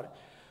thought about it.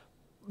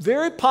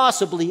 Very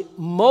possibly,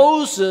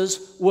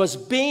 Moses was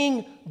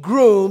being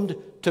groomed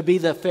to be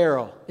the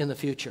Pharaoh in the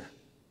future.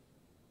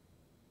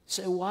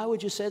 Say, why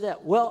would you say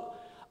that? Well,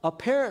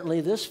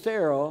 apparently this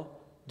Pharaoh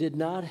did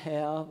not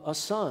have a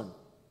son.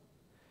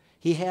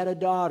 He had a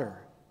daughter.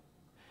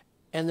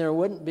 And there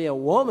wouldn't be a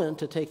woman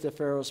to take the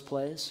Pharaoh's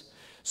place.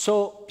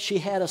 So she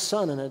had a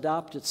son, an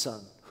adopted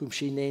son, whom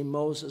she named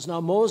Moses.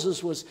 Now,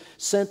 Moses was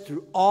sent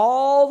through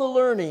all the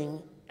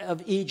learning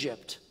of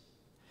Egypt.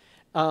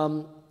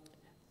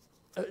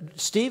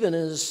 Stephen,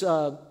 in his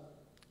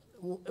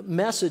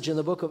message in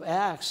the book of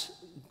Acts,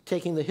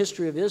 taking the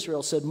history of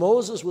Israel, said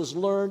Moses was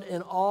learned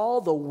in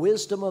all the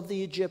wisdom of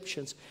the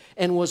Egyptians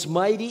and was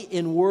mighty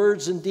in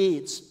words and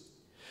deeds.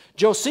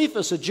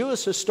 Josephus, a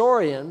Jewish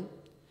historian,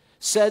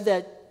 said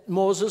that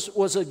Moses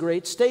was a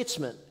great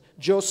statesman.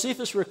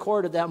 Josephus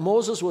recorded that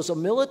Moses was a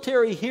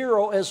military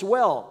hero as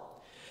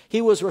well. He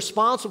was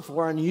responsible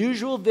for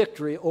unusual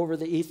victory over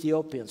the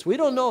Ethiopians. We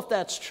don't know if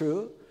that's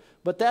true,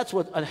 but that's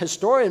what a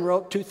historian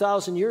wrote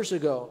 2,000 years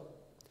ago.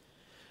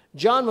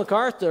 John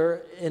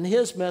MacArthur, in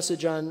his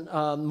message on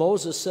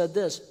Moses, said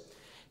this: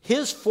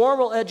 his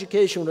formal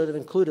education would have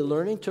included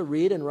learning to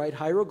read and write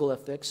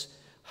hieroglyphics,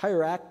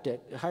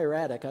 hieratic,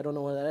 I don't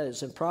know what that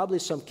is, and probably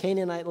some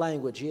Canaanite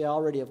language. He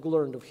already had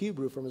learned of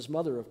Hebrew from his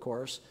mother, of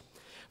course.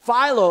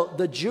 Philo,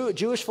 the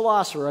Jewish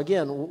philosopher,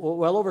 again,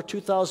 well over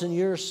 2,000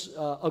 years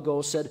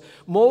ago, said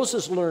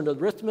Moses learned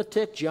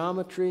arithmetic,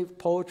 geometry,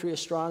 poetry,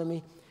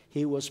 astronomy.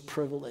 He was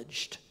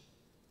privileged.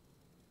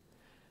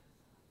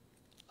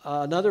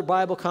 Another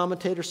Bible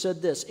commentator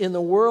said this: in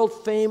the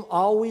world, fame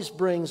always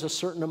brings a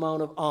certain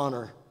amount of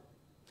honor.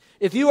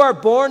 If you are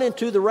born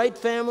into the right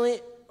family,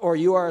 or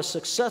you are a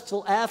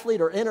successful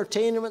athlete or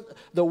entertainment,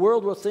 the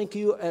world will think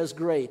you as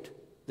great.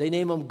 They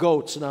name them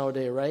GOATs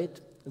nowadays, right?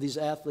 These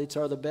athletes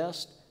are the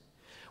best.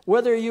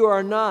 Whether you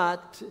are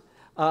not,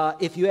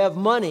 if you have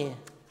money,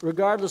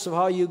 regardless of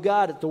how you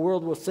got it, the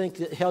world will think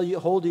that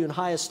hold you in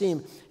high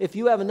esteem. If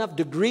you have enough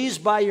degrees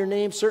by your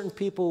name, certain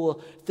people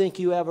will think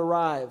you have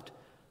arrived.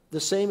 The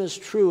same is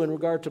true in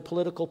regard to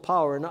political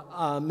power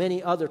and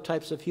many other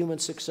types of human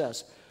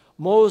success.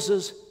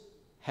 Moses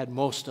had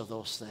most of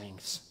those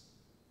things.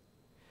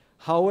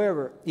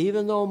 However,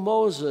 even though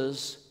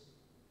Moses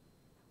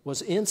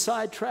was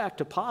inside track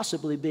to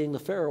possibly being the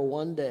Pharaoh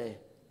one day,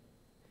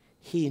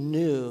 he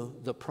knew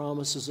the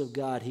promises of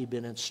God. He'd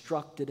been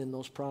instructed in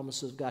those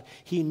promises of God.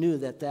 He knew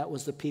that that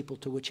was the people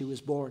to which he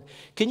was born.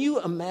 Can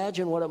you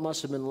imagine what it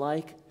must have been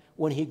like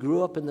when he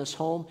grew up in this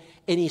home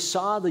and he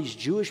saw these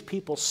Jewish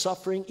people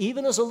suffering,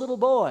 even as a little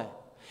boy,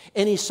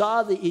 and he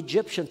saw the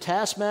Egyptian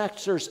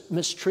taskmasters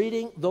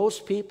mistreating those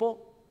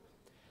people?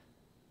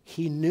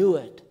 He knew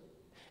it.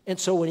 And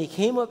so when he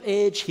came of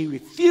age, he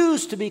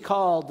refused to be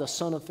called the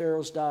son of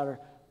Pharaoh's daughter,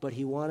 but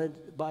he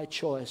wanted by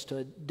choice to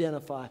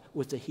identify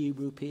with the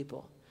Hebrew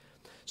people.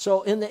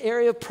 So in the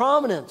area of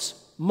prominence,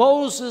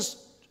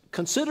 Moses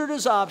considered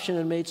his option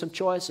and made some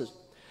choices.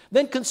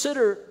 Then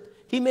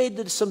he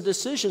made some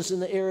decisions in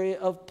the area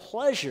of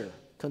pleasure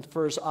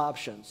for his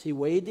options. He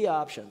weighed the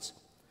options.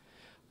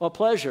 Well,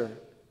 pleasure,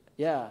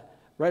 yeah,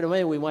 right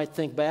away we might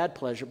think bad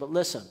pleasure, but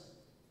listen.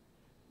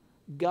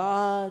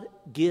 God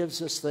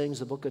gives us things,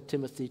 the book of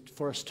Timothy,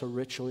 for us to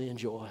richly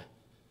enjoy.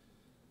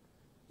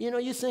 You know,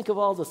 you think of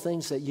all the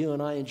things that you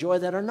and I enjoy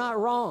that are not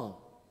wrong.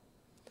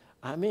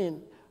 I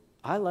mean,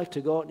 I like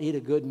to go out and eat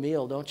a good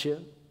meal, don't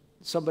you?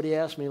 Somebody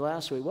asked me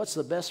last week, what's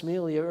the best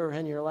meal you ever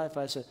had in your life?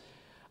 I said,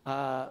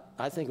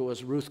 I think it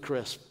was Ruth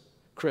Chris.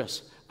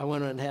 I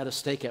went and had a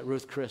steak at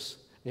Ruth Chris.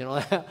 You know,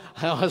 that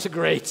was a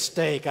great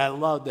steak. I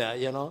loved that,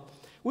 you know.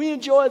 We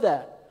enjoy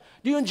that.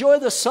 Do you enjoy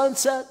the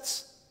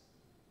sunsets?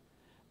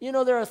 You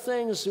know, there are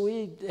things,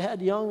 we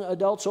had young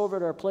adults over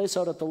at our place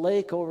out at the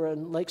lake over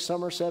in Lake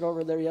Somerset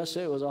over there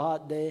yesterday. It was a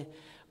hot day,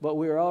 but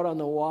we were out on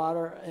the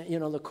water, you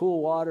know, the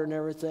cool water and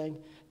everything.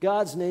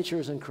 God's nature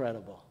is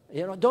incredible.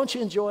 You know, don't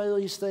you enjoy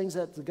these things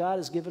that God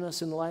has given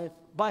us in life?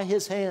 By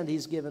his hand,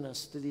 he's given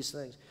us to these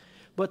things.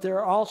 But there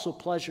are also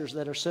pleasures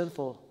that are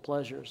sinful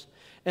pleasures.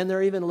 And there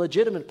are even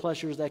legitimate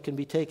pleasures that can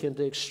be taken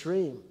to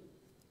extreme.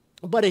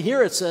 But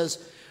here it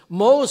says,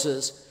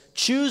 Moses,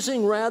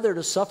 choosing rather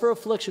to suffer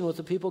affliction with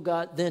the people of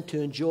God than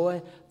to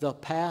enjoy the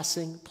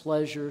passing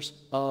pleasures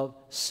of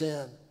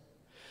sin.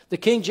 The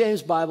King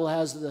James Bible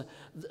has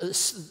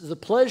the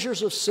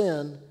pleasures of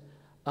sin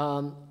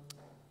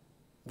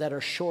that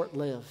are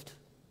short-lived,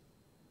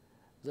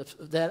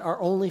 that are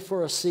only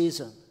for a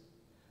season.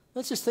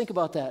 Let's just think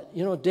about that.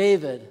 You know,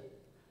 David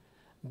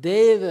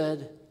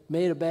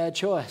made a bad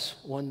choice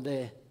one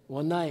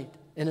night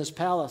in his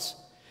palace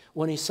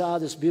when he saw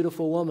this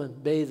beautiful woman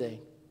bathing.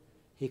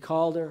 He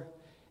called her,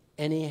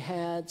 and he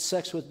had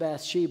sex with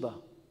Bathsheba.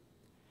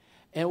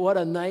 And what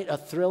a night, a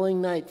thrilling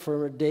night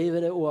for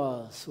David it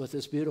was with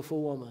this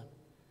beautiful woman.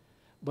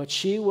 But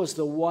she was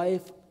the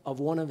wife of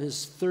one of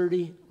his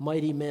 30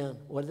 mighty men.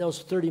 One of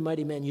those 30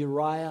 mighty men,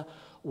 Uriah,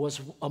 was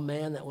a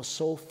man that was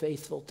so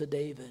faithful to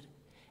David.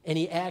 And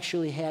he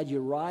actually had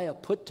Uriah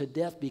put to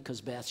death because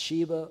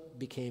Bathsheba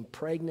became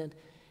pregnant,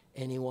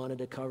 and he wanted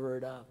to cover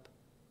it up.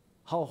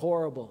 How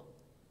horrible.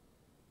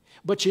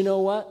 But you know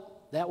what?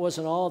 That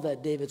wasn't all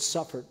that David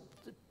suffered.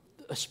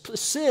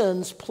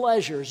 Sin's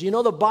pleasures. You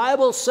know, the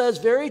Bible says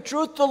very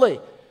truthfully,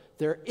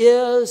 there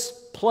is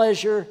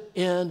pleasure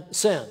in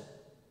sin,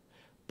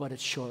 but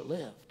it's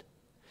short-lived.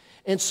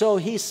 And so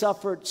he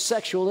suffered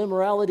sexual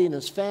immorality in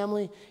his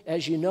family.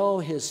 As you know,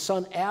 his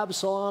son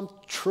Absalom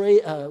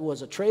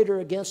was a traitor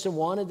against him,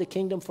 wanted the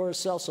kingdom for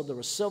himself, so there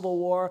was civil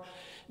war.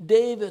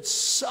 David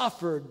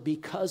suffered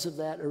because of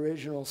that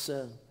original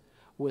sin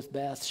with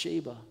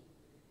Bathsheba.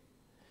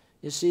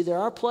 You see, there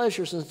are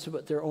pleasures,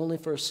 but they're only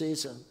for a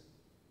season.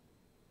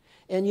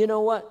 And you know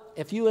what?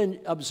 If you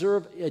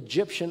observe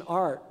Egyptian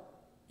art,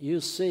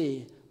 you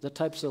see the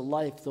types of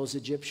life those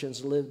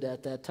Egyptians lived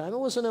at that time. It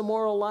was an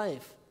immoral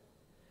life.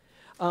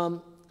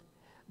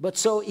 But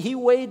so he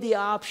weighed the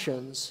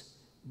options,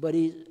 but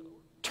he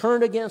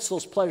turned against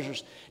those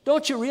pleasures.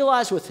 Don't you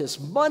realize with his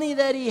money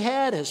that he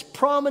had, his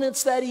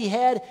prominence that he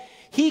had,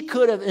 he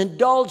could have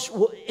indulged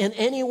in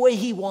any way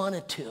he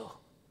wanted to.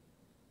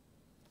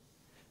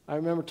 I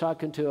remember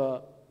talking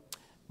to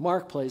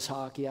Mark plays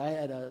hockey. I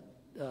had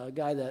a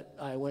guy that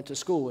I went to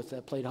school with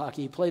that played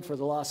hockey. He played for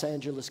the Los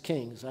Angeles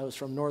Kings. I was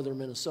from northern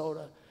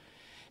Minnesota.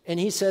 And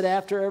he said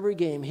after every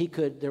game,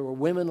 there were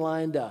women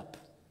lined up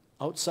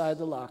outside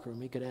the locker room.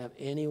 He could have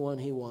anyone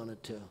he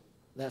wanted to.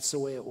 That's the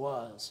way it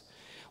was.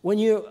 When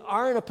you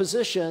are in a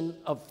position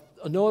of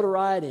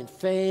notoriety and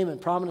fame and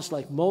prominence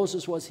like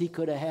Moses was, he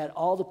could have had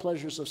all the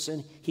pleasures of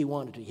sin he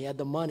wanted to. He had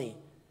the money,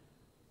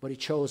 but he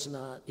chose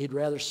not. He'd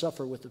rather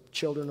suffer with the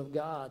children of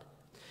God.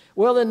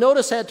 Well, then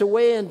notice had to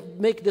weigh and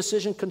make a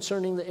decision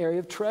concerning the area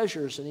of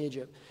treasures in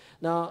Egypt.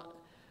 Now,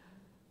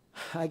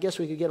 I guess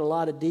we could get a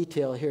lot of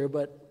detail here,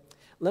 but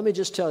let me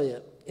just tell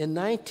you, in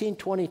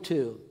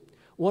 1922,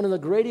 one of the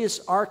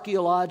greatest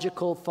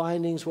archaeological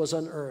findings was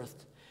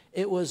unearthed.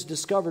 It was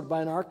discovered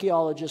by an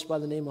archaeologist by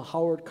the name of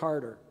Howard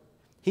Carter.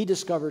 he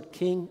discovered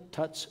King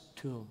Tut's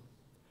tomb.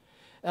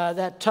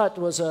 That Tut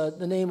was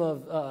the name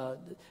of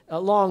a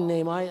long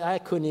name. I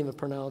couldn't even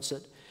pronounce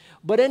it.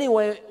 But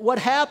anyway, what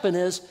happened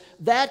is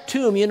that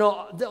tomb, you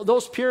know,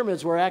 those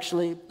pyramids were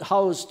actually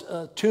housed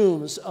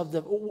tombs of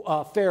the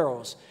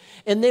pharaohs.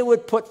 And they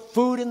would put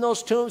food in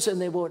those tombs,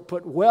 and they would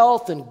put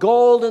wealth and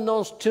gold in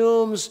those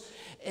tombs.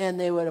 And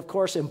they would, of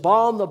course,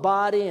 embalm the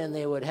body, and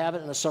they would have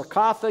it in a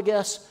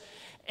sarcophagus.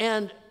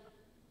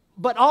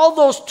 But all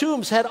those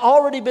tombs had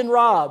already been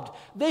robbed.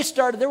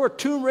 There were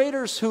tomb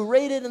raiders who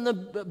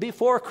raided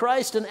before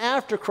Christ and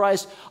after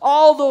Christ.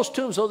 All those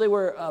tombs, though they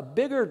were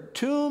bigger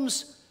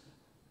tombs,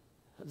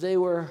 they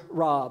were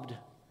robbed.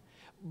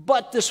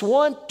 But this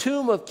one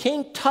tomb of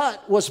King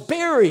Tut was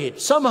buried.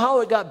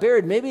 Somehow it got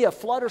buried, maybe a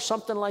flood or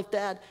something like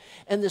that.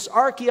 And this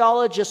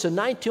archaeologist in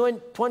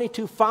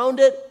 1922 found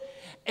it,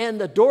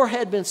 and the door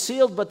had been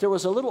sealed, but there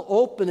was a little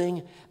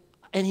opening,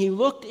 and he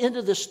looked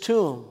into this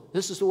tomb.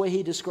 This is the way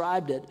he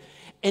described it.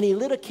 And he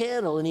lit a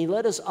candle, and he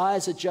let his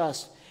eyes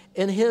adjust.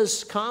 And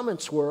his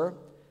comments were,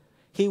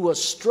 he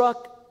was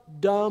struck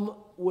dumb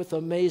with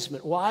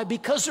amazement. Why?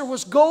 Because there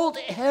was gold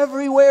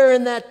everywhere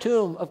in that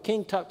tomb of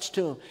King Tut's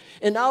tomb.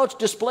 And now it's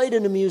displayed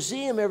in a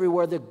museum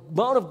everywhere, the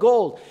amount of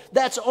gold.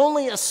 That's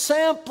only a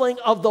sampling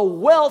of the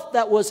wealth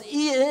that was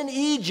in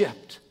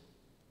Egypt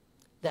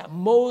that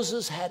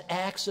Moses had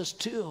access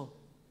to.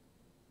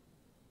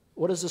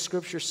 What does the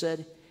scripture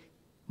say?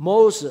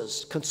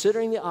 Moses,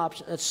 considering the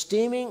option,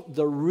 esteeming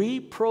the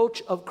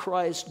reproach of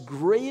Christ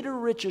greater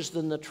riches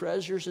than the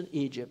treasures in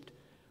Egypt,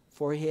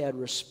 for he had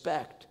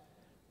respect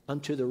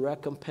unto the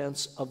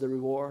recompense of the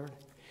reward.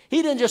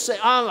 He didn't just say,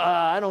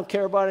 I don't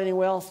care about any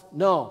wealth.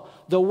 No,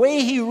 the way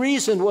he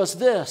reasoned was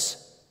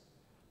this: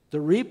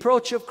 the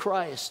reproach of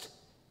Christ,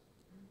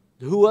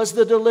 who was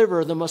the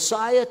deliverer, the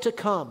Messiah to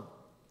come.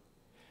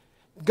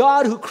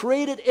 God, who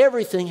created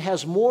everything,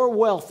 has more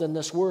wealth than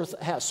this earth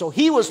has. So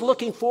he was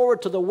looking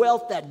forward to the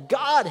wealth that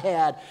God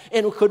had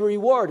and could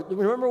reward.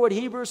 Remember what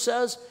Hebrews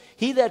says?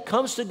 He that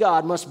comes to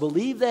God must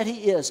believe that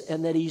he is,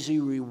 and that he's a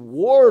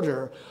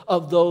rewarder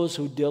of those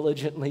who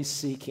diligently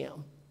seek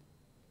him.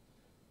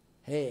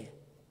 Hey,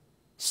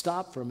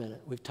 stop for a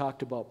minute. We've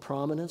talked about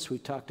prominence.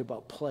 We've talked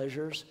about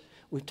pleasures.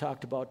 We've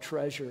talked about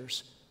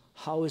treasures.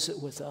 How is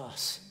it with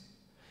us?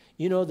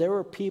 You know, there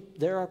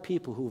are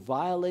people who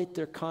violate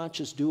their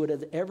conscience, do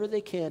whatever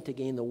they can to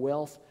gain the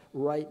wealth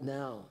right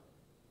now.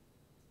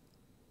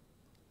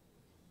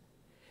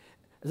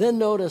 Then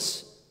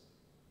notice,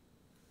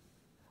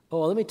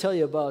 let me tell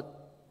you about,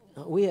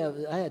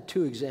 I had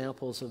two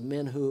examples of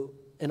men who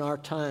in our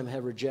time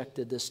have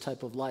rejected this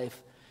type of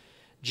life.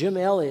 Jim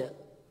Elliot,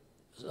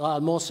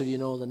 most of you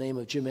know the name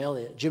of Jim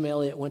Elliot. Jim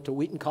Elliot went to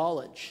Wheaton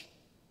College,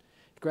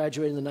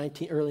 graduated in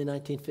the early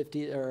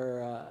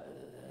 1950s,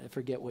 I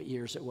forget what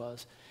years it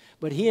was.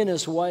 But he and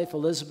his wife,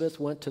 Elizabeth,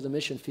 went to the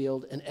mission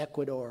field in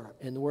Ecuador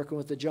and working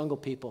with the jungle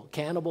people,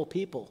 cannibal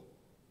people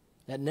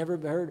that never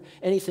heard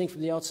anything from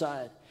the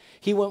outside.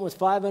 He went with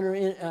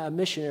 500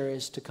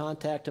 missionaries to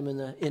contact them in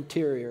the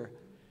interior,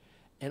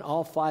 and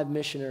all 5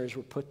 missionaries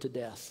were put to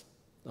death,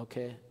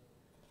 okay?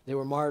 They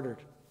were martyred.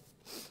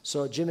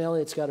 So Jim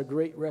Elliot's got a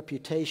great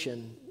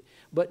reputation.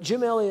 But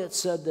Jim Elliot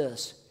said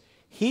this: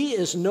 he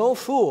is no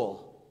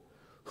fool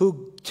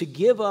who to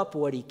give up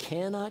what he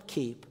cannot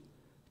keep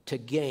to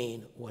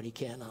gain what he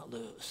cannot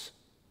lose.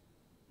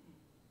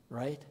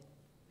 Right?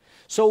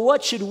 So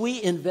what should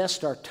we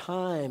invest our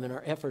time and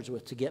our efforts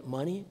with? To get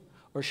money?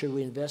 Or should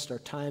we invest our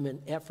time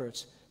and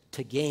efforts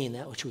to gain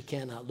that which we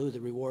cannot lose, the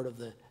reward of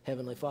the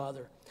Heavenly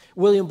Father?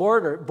 William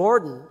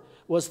Borden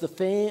was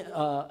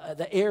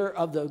the heir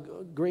of the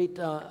great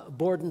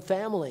Borden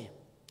family.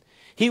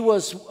 He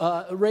was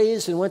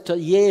raised and went to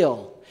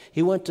Yale.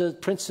 He went to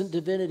Princeton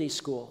Divinity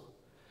School.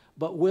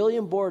 But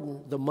William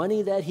Borden, the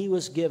money that he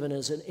was given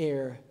as an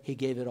heir, he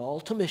gave it all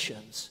to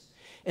missions.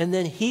 And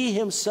then he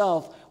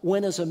himself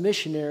went as a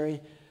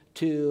missionary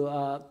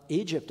to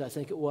Egypt, I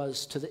think it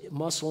was, to the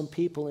Muslim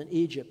people in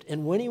Egypt.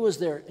 And when he was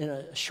there, in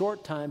a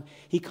short time,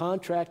 he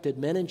contracted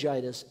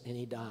meningitis and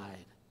he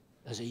died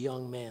as a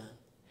young man.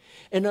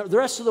 And the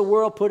rest of the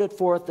world put it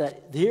forth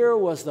that here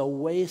was the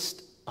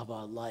waste of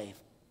a life,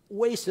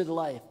 wasted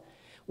life.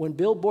 When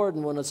Bill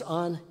Borden was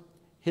on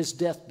his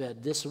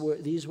deathbed, these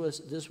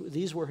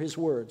were his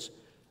words: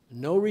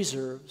 no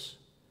reserves,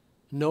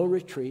 no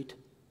retreat,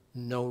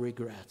 no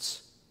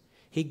regrets.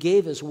 He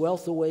gave his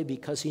wealth away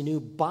because he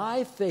knew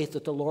by faith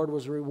that the Lord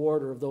was a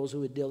rewarder of those who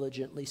would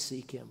diligently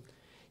seek him.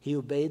 He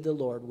obeyed the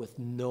Lord with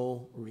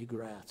no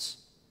regrets.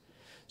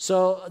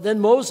 So then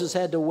Moses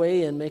had to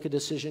weigh and make a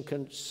decision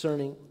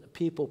concerning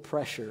people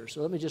pressure.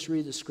 So let me just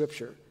read the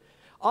scripture.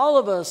 All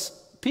of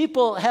us,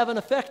 people have an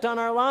effect on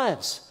our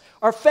lives.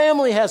 Our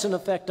family has an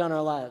effect on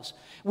our lives.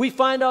 We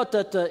find out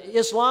that the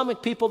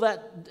Islamic people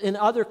that in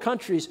other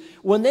countries,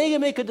 when they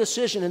make a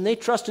decision and they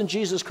trust in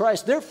Jesus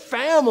Christ, their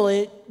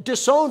family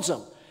disowns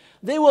them.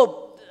 They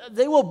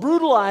will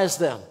brutalize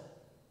them.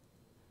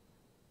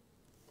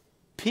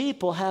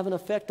 people have an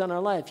effect on our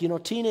life. You know,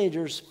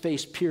 teenagers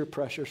face peer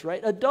pressures,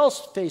 right?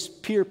 Adults face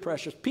peer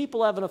pressures.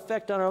 People have an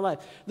effect on our life.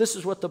 This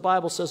is what the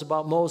Bible says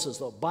about Moses,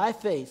 though. By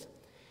faith,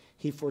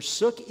 he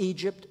forsook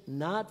Egypt,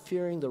 not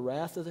fearing the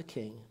wrath of the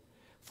king,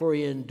 for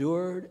he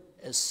endured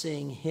as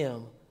seeing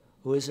him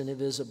who is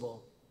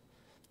invisible.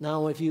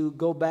 Now, if you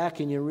go back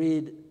and you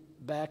read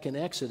back in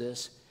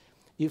Exodus,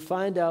 you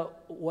find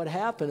out what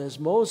happened is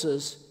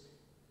Moses,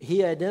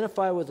 he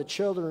identified with the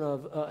children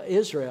of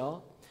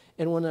Israel,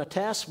 and when a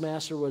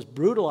taskmaster was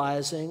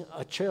brutalizing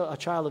a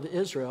child of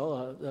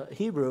Israel, a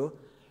Hebrew,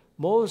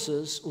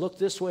 Moses looked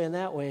this way and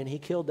that way, and he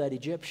killed that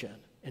Egyptian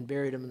and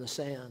buried him in the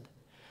sand.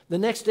 The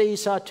next day he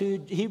saw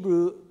two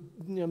Hebrew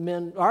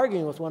men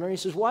arguing with one another. He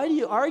says, why do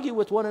you argue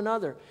with one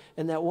another?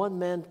 And that one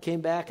man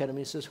came back at him.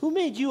 He says, who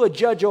made you a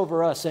judge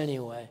over us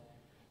anyway?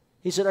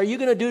 He said, are you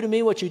going to do to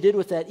me what you did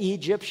with that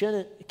Egyptian,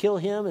 and kill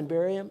him and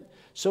bury him?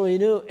 So he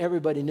knew,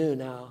 everybody knew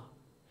now.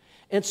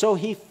 And so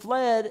he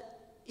fled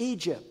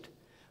Egypt.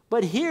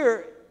 But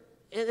here,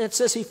 it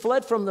says he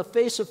fled from the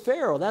face of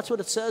Pharaoh. That's what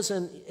it says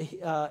in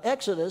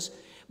Exodus.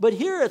 But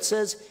here it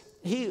says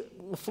he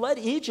fled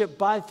Egypt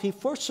he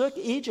forsook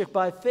Egypt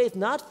by faith,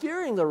 not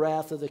fearing the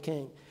wrath of the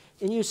king.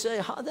 And you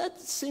say,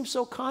 that seems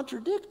so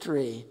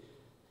contradictory.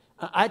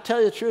 I tell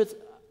you the truth,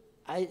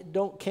 I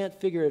can't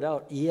figure it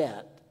out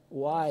yet,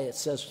 why it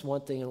says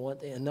one thing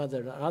and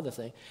another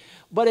thing.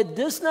 But it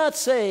does not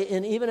say,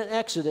 even in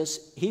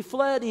Exodus, he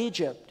fled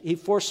Egypt, he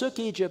forsook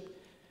Egypt.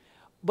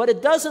 But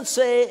it doesn't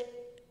say,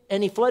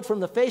 and he fled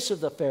from the face of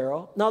the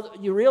Pharaoh. Now,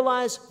 you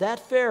realize that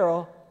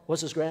Pharaoh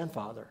was his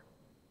grandfather.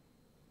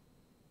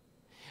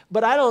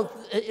 But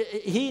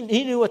he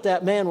knew what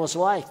that man was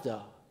like,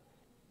 though.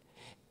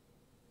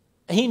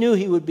 He knew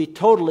he would be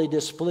totally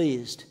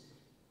displeased.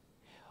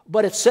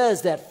 But it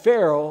says that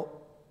Pharaoh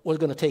was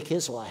going to take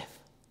his life.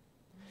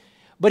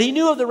 But he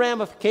knew of the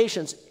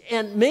ramifications.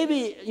 And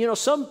maybe,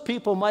 some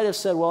people might have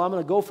said, well, I'm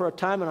going to go for a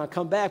time and I'll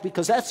come back,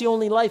 because that's the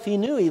only life he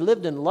knew. He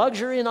lived in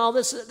luxury and all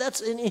this.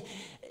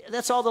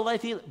 That's all the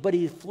life he lived. But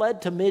he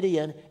fled to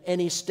Midian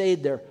and he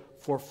stayed there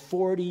for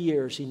 40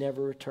 years. He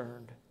never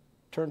returned.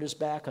 Turned his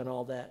back on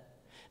all that.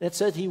 And it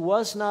said he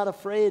was not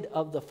afraid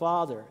of the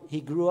father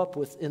he grew up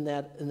with in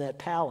that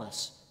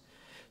palace.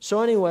 So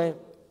anyway,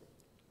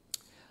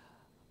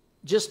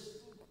 just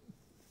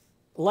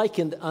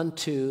likened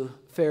unto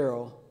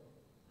Pharaoh,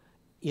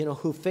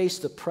 who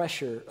faced the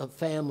pressure of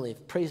family,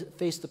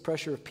 faced the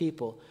pressure of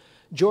people.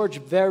 George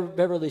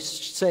Beverly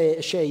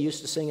Shea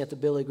used to sing at the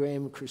Billy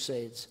Graham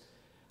crusades,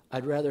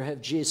 I'd rather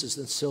have Jesus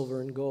than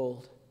silver and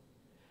gold.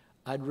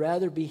 I'd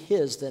rather be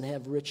his than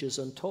have riches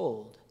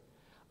untold.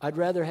 I'd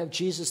rather have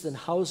Jesus than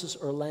houses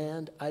or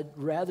land. I'd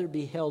rather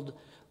be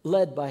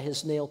led by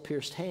his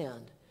nail-pierced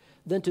hand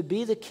than to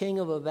be the king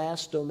of a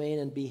vast domain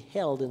and be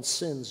held in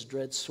sin's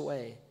dread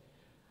sway.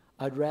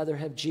 I'd rather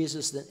have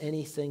Jesus than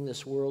anything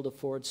this world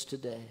affords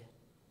today.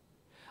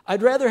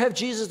 I'd rather have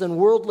Jesus than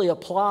worldly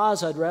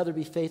applause. I'd rather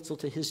be faithful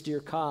to his dear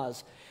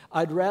cause.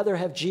 I'd rather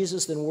have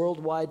Jesus than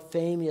worldwide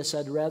fame. Yes,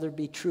 I'd rather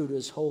be true to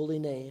his holy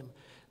name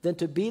than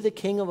to be the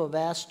king of a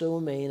vast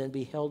domain and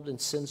be held in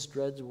sin's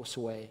dread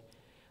sway.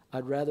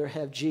 I'd rather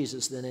have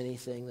Jesus than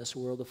anything this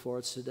world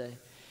affords today.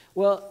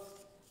 Well,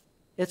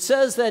 it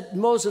says that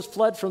Moses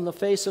fled from the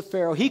face of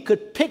Pharaoh. He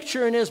could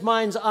picture in his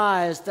mind's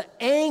eyes the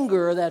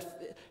anger that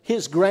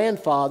his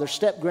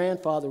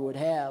step-grandfather would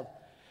have.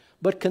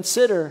 But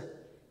consider,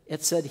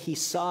 it said he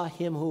saw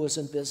him who was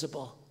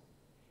invisible.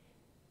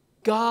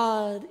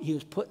 God, he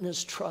was putting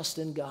his trust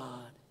in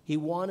God. He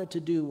wanted to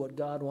do what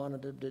God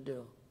wanted him to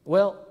do.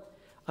 Well,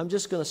 I'm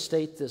just going to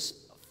state this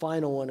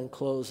final one in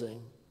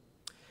closing.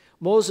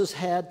 Moses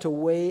had to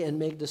weigh and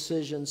make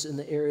decisions in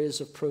the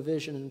areas of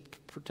provision and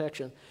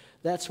protection.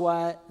 That's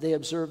why they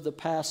observed the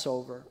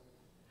Passover.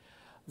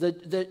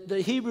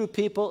 The Hebrew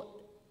people,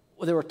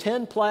 there were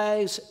 10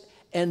 plagues,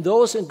 and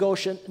those in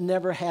Goshen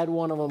never had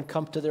one of them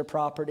come to their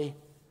property.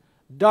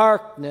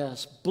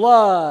 Darkness,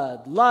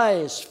 blood,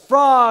 lice,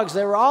 frogs,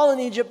 they were all in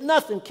Egypt.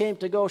 Nothing came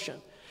to Goshen.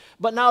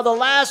 But now the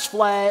last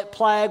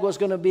plague was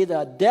going to be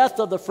the death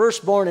of the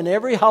firstborn in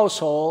every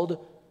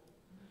household.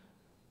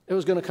 It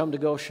was going to come to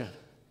Goshen.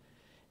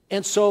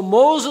 And so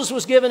Moses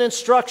was given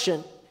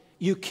instruction.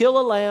 You kill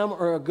a lamb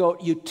or a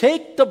goat. You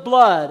take the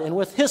blood, and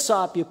with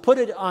hyssop, you put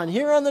it on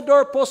here on the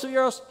doorpost of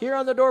your house, here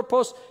on the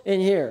doorpost,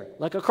 and here,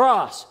 like a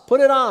cross.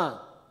 Put it on.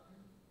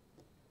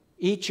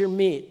 Eat your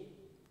meat.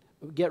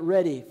 Get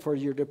ready for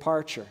your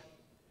departure.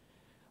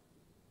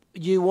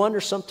 You wonder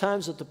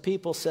sometimes that the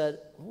people said,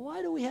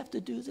 why do we have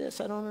to do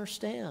this? I don't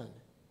understand.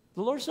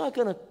 The Lord's not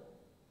going to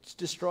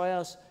destroy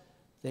us.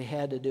 They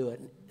had to do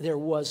it. There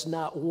was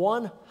not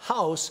one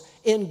house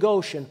in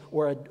Goshen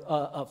where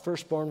a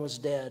firstborn was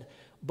dead.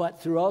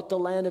 But throughout the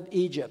land of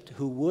Egypt,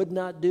 who would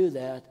not do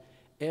that,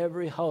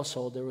 every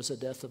household there was a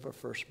death of a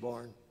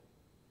firstborn.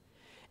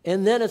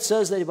 And then it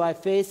says that by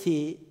faith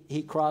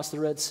he crossed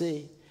the Red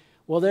Sea.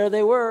 Well, there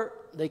they were.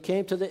 They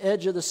came to the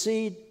edge of the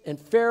sea, and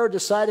Pharaoh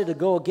decided to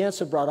go against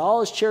him, brought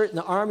all his chariot, and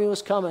the army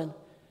was coming.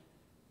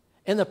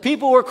 And the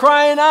people were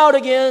crying out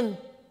again.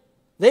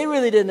 They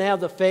really didn't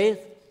have the faith.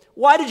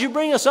 Why did you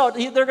bring us out?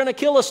 They're going to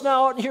kill us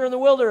now out here in the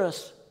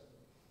wilderness.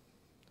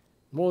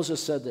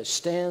 Moses said this,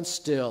 stand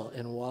still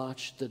and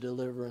watch the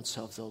deliverance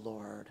of the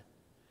Lord.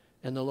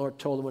 And the Lord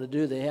told them what to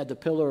do. They had the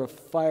pillar of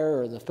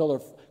fire and the pillar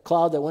of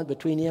cloud that went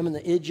between him and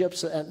the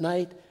Egypts at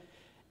night.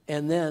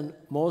 And then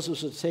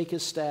Moses would take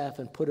his staff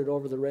and put it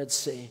over the Red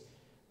Sea.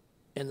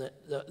 And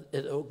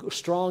a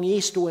strong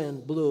east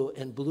wind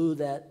blew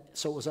that,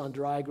 so it was on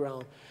dry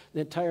ground. The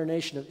entire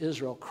nation of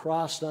Israel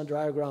crossed on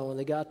dry ground when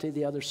they got to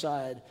the other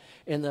side.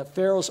 And the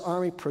Pharaoh's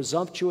army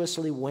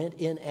presumptuously went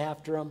in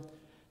after them.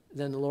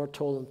 Then the Lord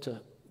told them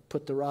to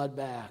put the rod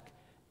back.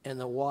 And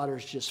the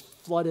waters just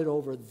flooded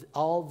over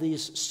all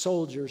these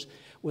soldiers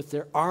with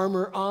their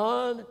armor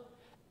on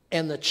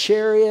and the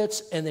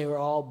chariots, and they were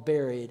all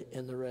buried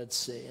in the Red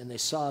Sea. And they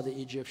saw the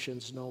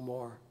Egyptians no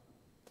more.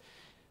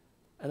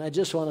 And I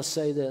just want to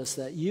say this,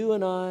 that you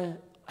and I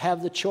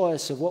have the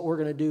choice of what we're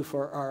going to do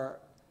for our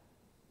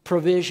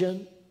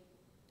provision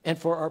and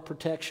for our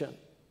protection.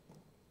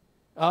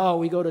 Oh,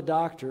 we go to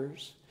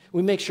doctors.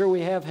 We make sure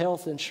we have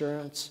health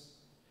insurance.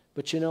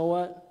 But you know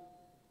what?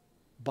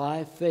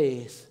 By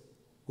faith,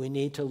 we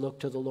need to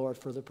look to the Lord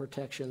for the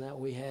protection that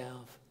we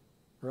have,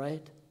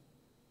 right?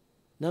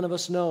 None of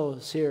us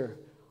knows here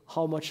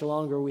how much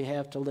longer we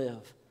have to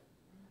live.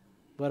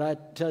 But I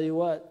tell you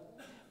what,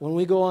 when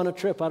we go on a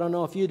trip, I don't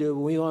know if you do,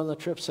 when we go on the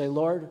trip, say,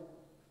 Lord,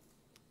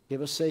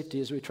 give us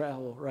safety as we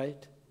travel,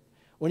 right?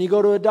 When you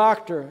go to a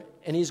doctor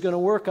and he's going to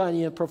work on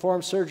you and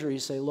perform surgery, you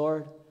say,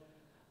 Lord,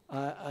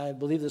 I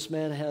believe this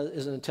man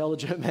is an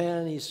intelligent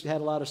man. He's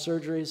had a lot of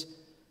surgeries,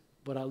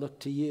 but I look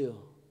to you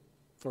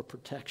for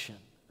protection,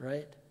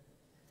 right?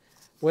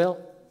 Well,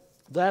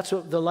 that's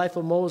what the life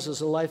of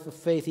Moses, a life of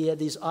faith. He had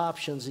these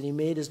options and he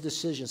made his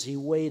decisions. He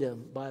weighed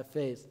them by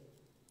faith.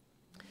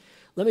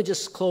 Let me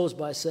just close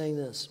by saying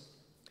this.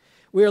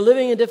 We are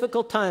living in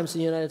difficult times in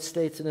the United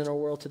States and in our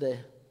world today.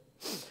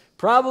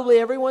 Probably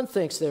everyone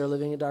thinks they are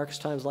living in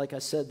darkest times, like I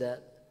said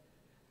that.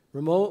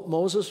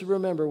 Moses,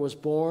 remember, was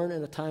born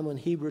in a time when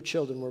Hebrew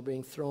children were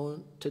being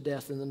thrown to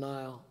death in the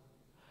Nile.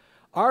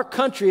 Our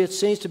country, it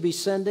seems to be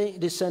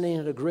descending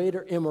into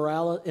greater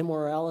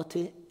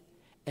immorality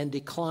and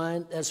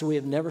decline as we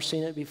have never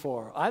seen it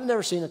before. I've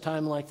never seen a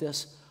time like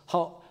this,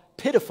 how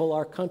pitiful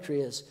our country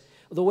is,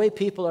 the way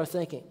people are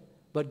thinking.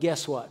 But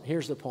guess what?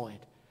 Here's the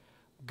point.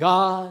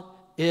 God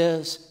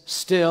is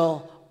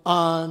still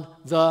on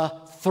the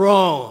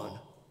throne.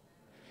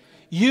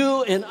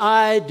 You and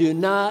I do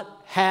not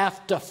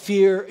have to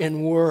fear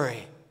and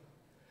worry.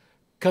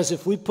 Because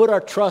if we put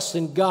our trust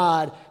in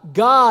God,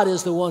 God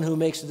is the one who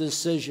makes the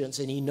decisions,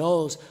 and he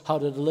knows how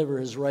to deliver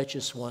his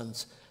righteous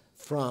ones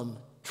from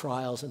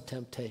trials and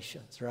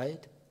temptations,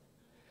 right?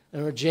 I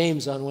remember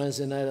James on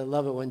Wednesday night. I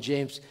love it when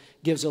James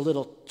gives a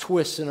little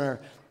twist in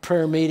our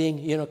prayer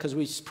meeting, because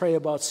we pray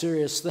about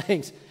serious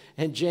things.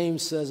 And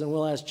James says, and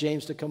we'll ask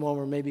James to come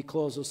over and maybe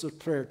close us with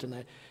prayer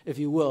tonight, if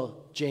you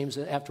will, James,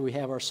 after we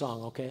have our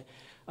song, okay?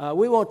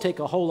 We won't take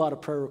a whole lot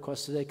of prayer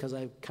requests today because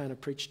I kind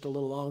of preached a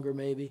little longer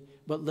maybe.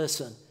 But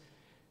listen,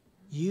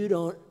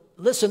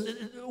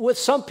 with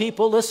some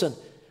people, listen,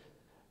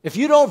 if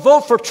you don't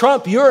vote for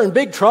Trump, you're in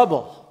big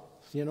trouble.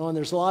 And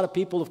there's a lot of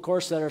people, of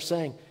course, that are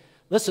saying,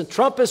 listen,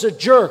 Trump is a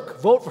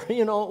jerk. Vote for,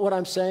 what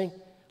I'm saying?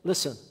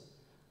 Listen,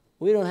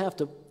 we don't have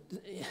to,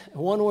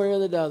 one way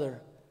or the other,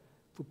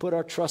 if we put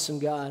our trust in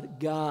God,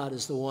 God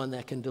is the one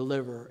that can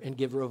deliver and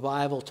give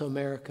revival to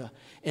America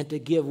and to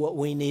give what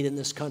we need in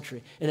this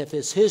country. And if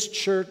it's his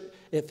church,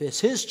 if it's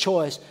his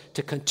choice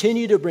to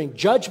continue to bring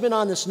judgment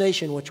on this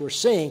nation, which we're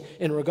seeing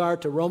in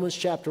regard to Romans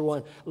chapter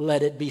 1,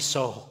 let it be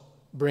so.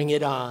 Bring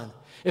it on.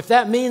 If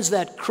that means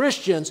that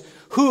Christians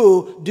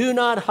who do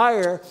not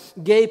hire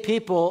gay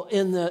people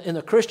in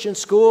the Christian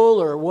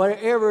school or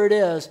whatever it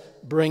is,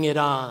 bring it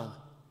on.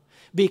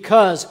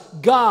 Because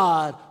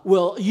God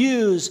will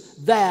use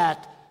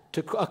that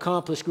to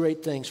accomplish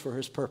great things for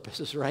his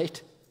purposes,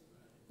 right?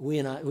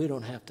 We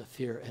don't have to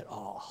fear at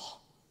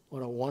all.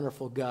 What a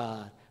wonderful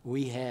God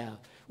we have.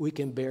 We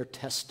can bear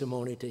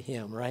testimony to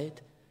him, right?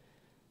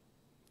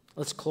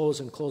 Let's close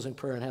in closing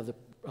prayer and have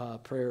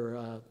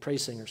the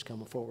praise singers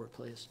come forward,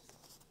 please.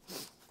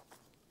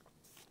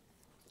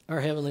 Our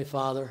Heavenly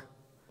Father,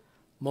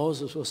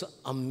 Moses was an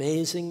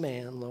amazing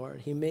man, Lord.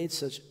 He made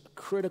such a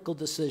critical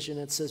decision.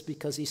 It says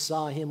because he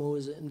saw him who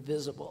was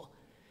invisible.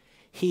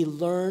 He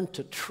learned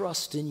to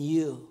trust in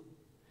you.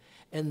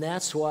 And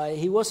that's why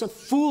he wasn't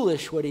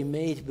foolish what he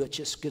made, but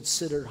just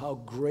considered how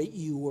great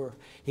you were.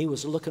 He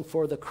was looking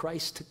for the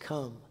Christ to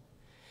come.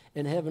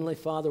 And Heavenly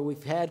Father,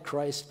 we've had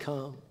Christ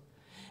come.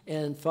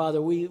 And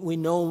Father, we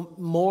know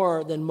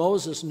more than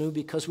Moses knew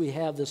because we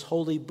have this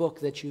holy book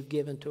that you've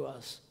given to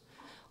us.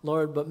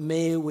 Lord, but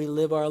may we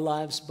live our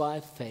lives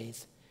by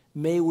faith.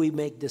 May we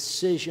make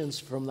decisions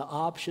from the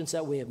options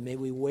that we have. May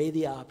we weigh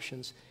the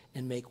options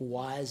and make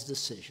wise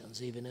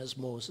decisions, even as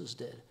Moses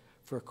did.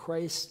 For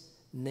Christ's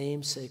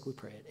name's sake we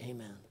pray it.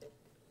 Amen.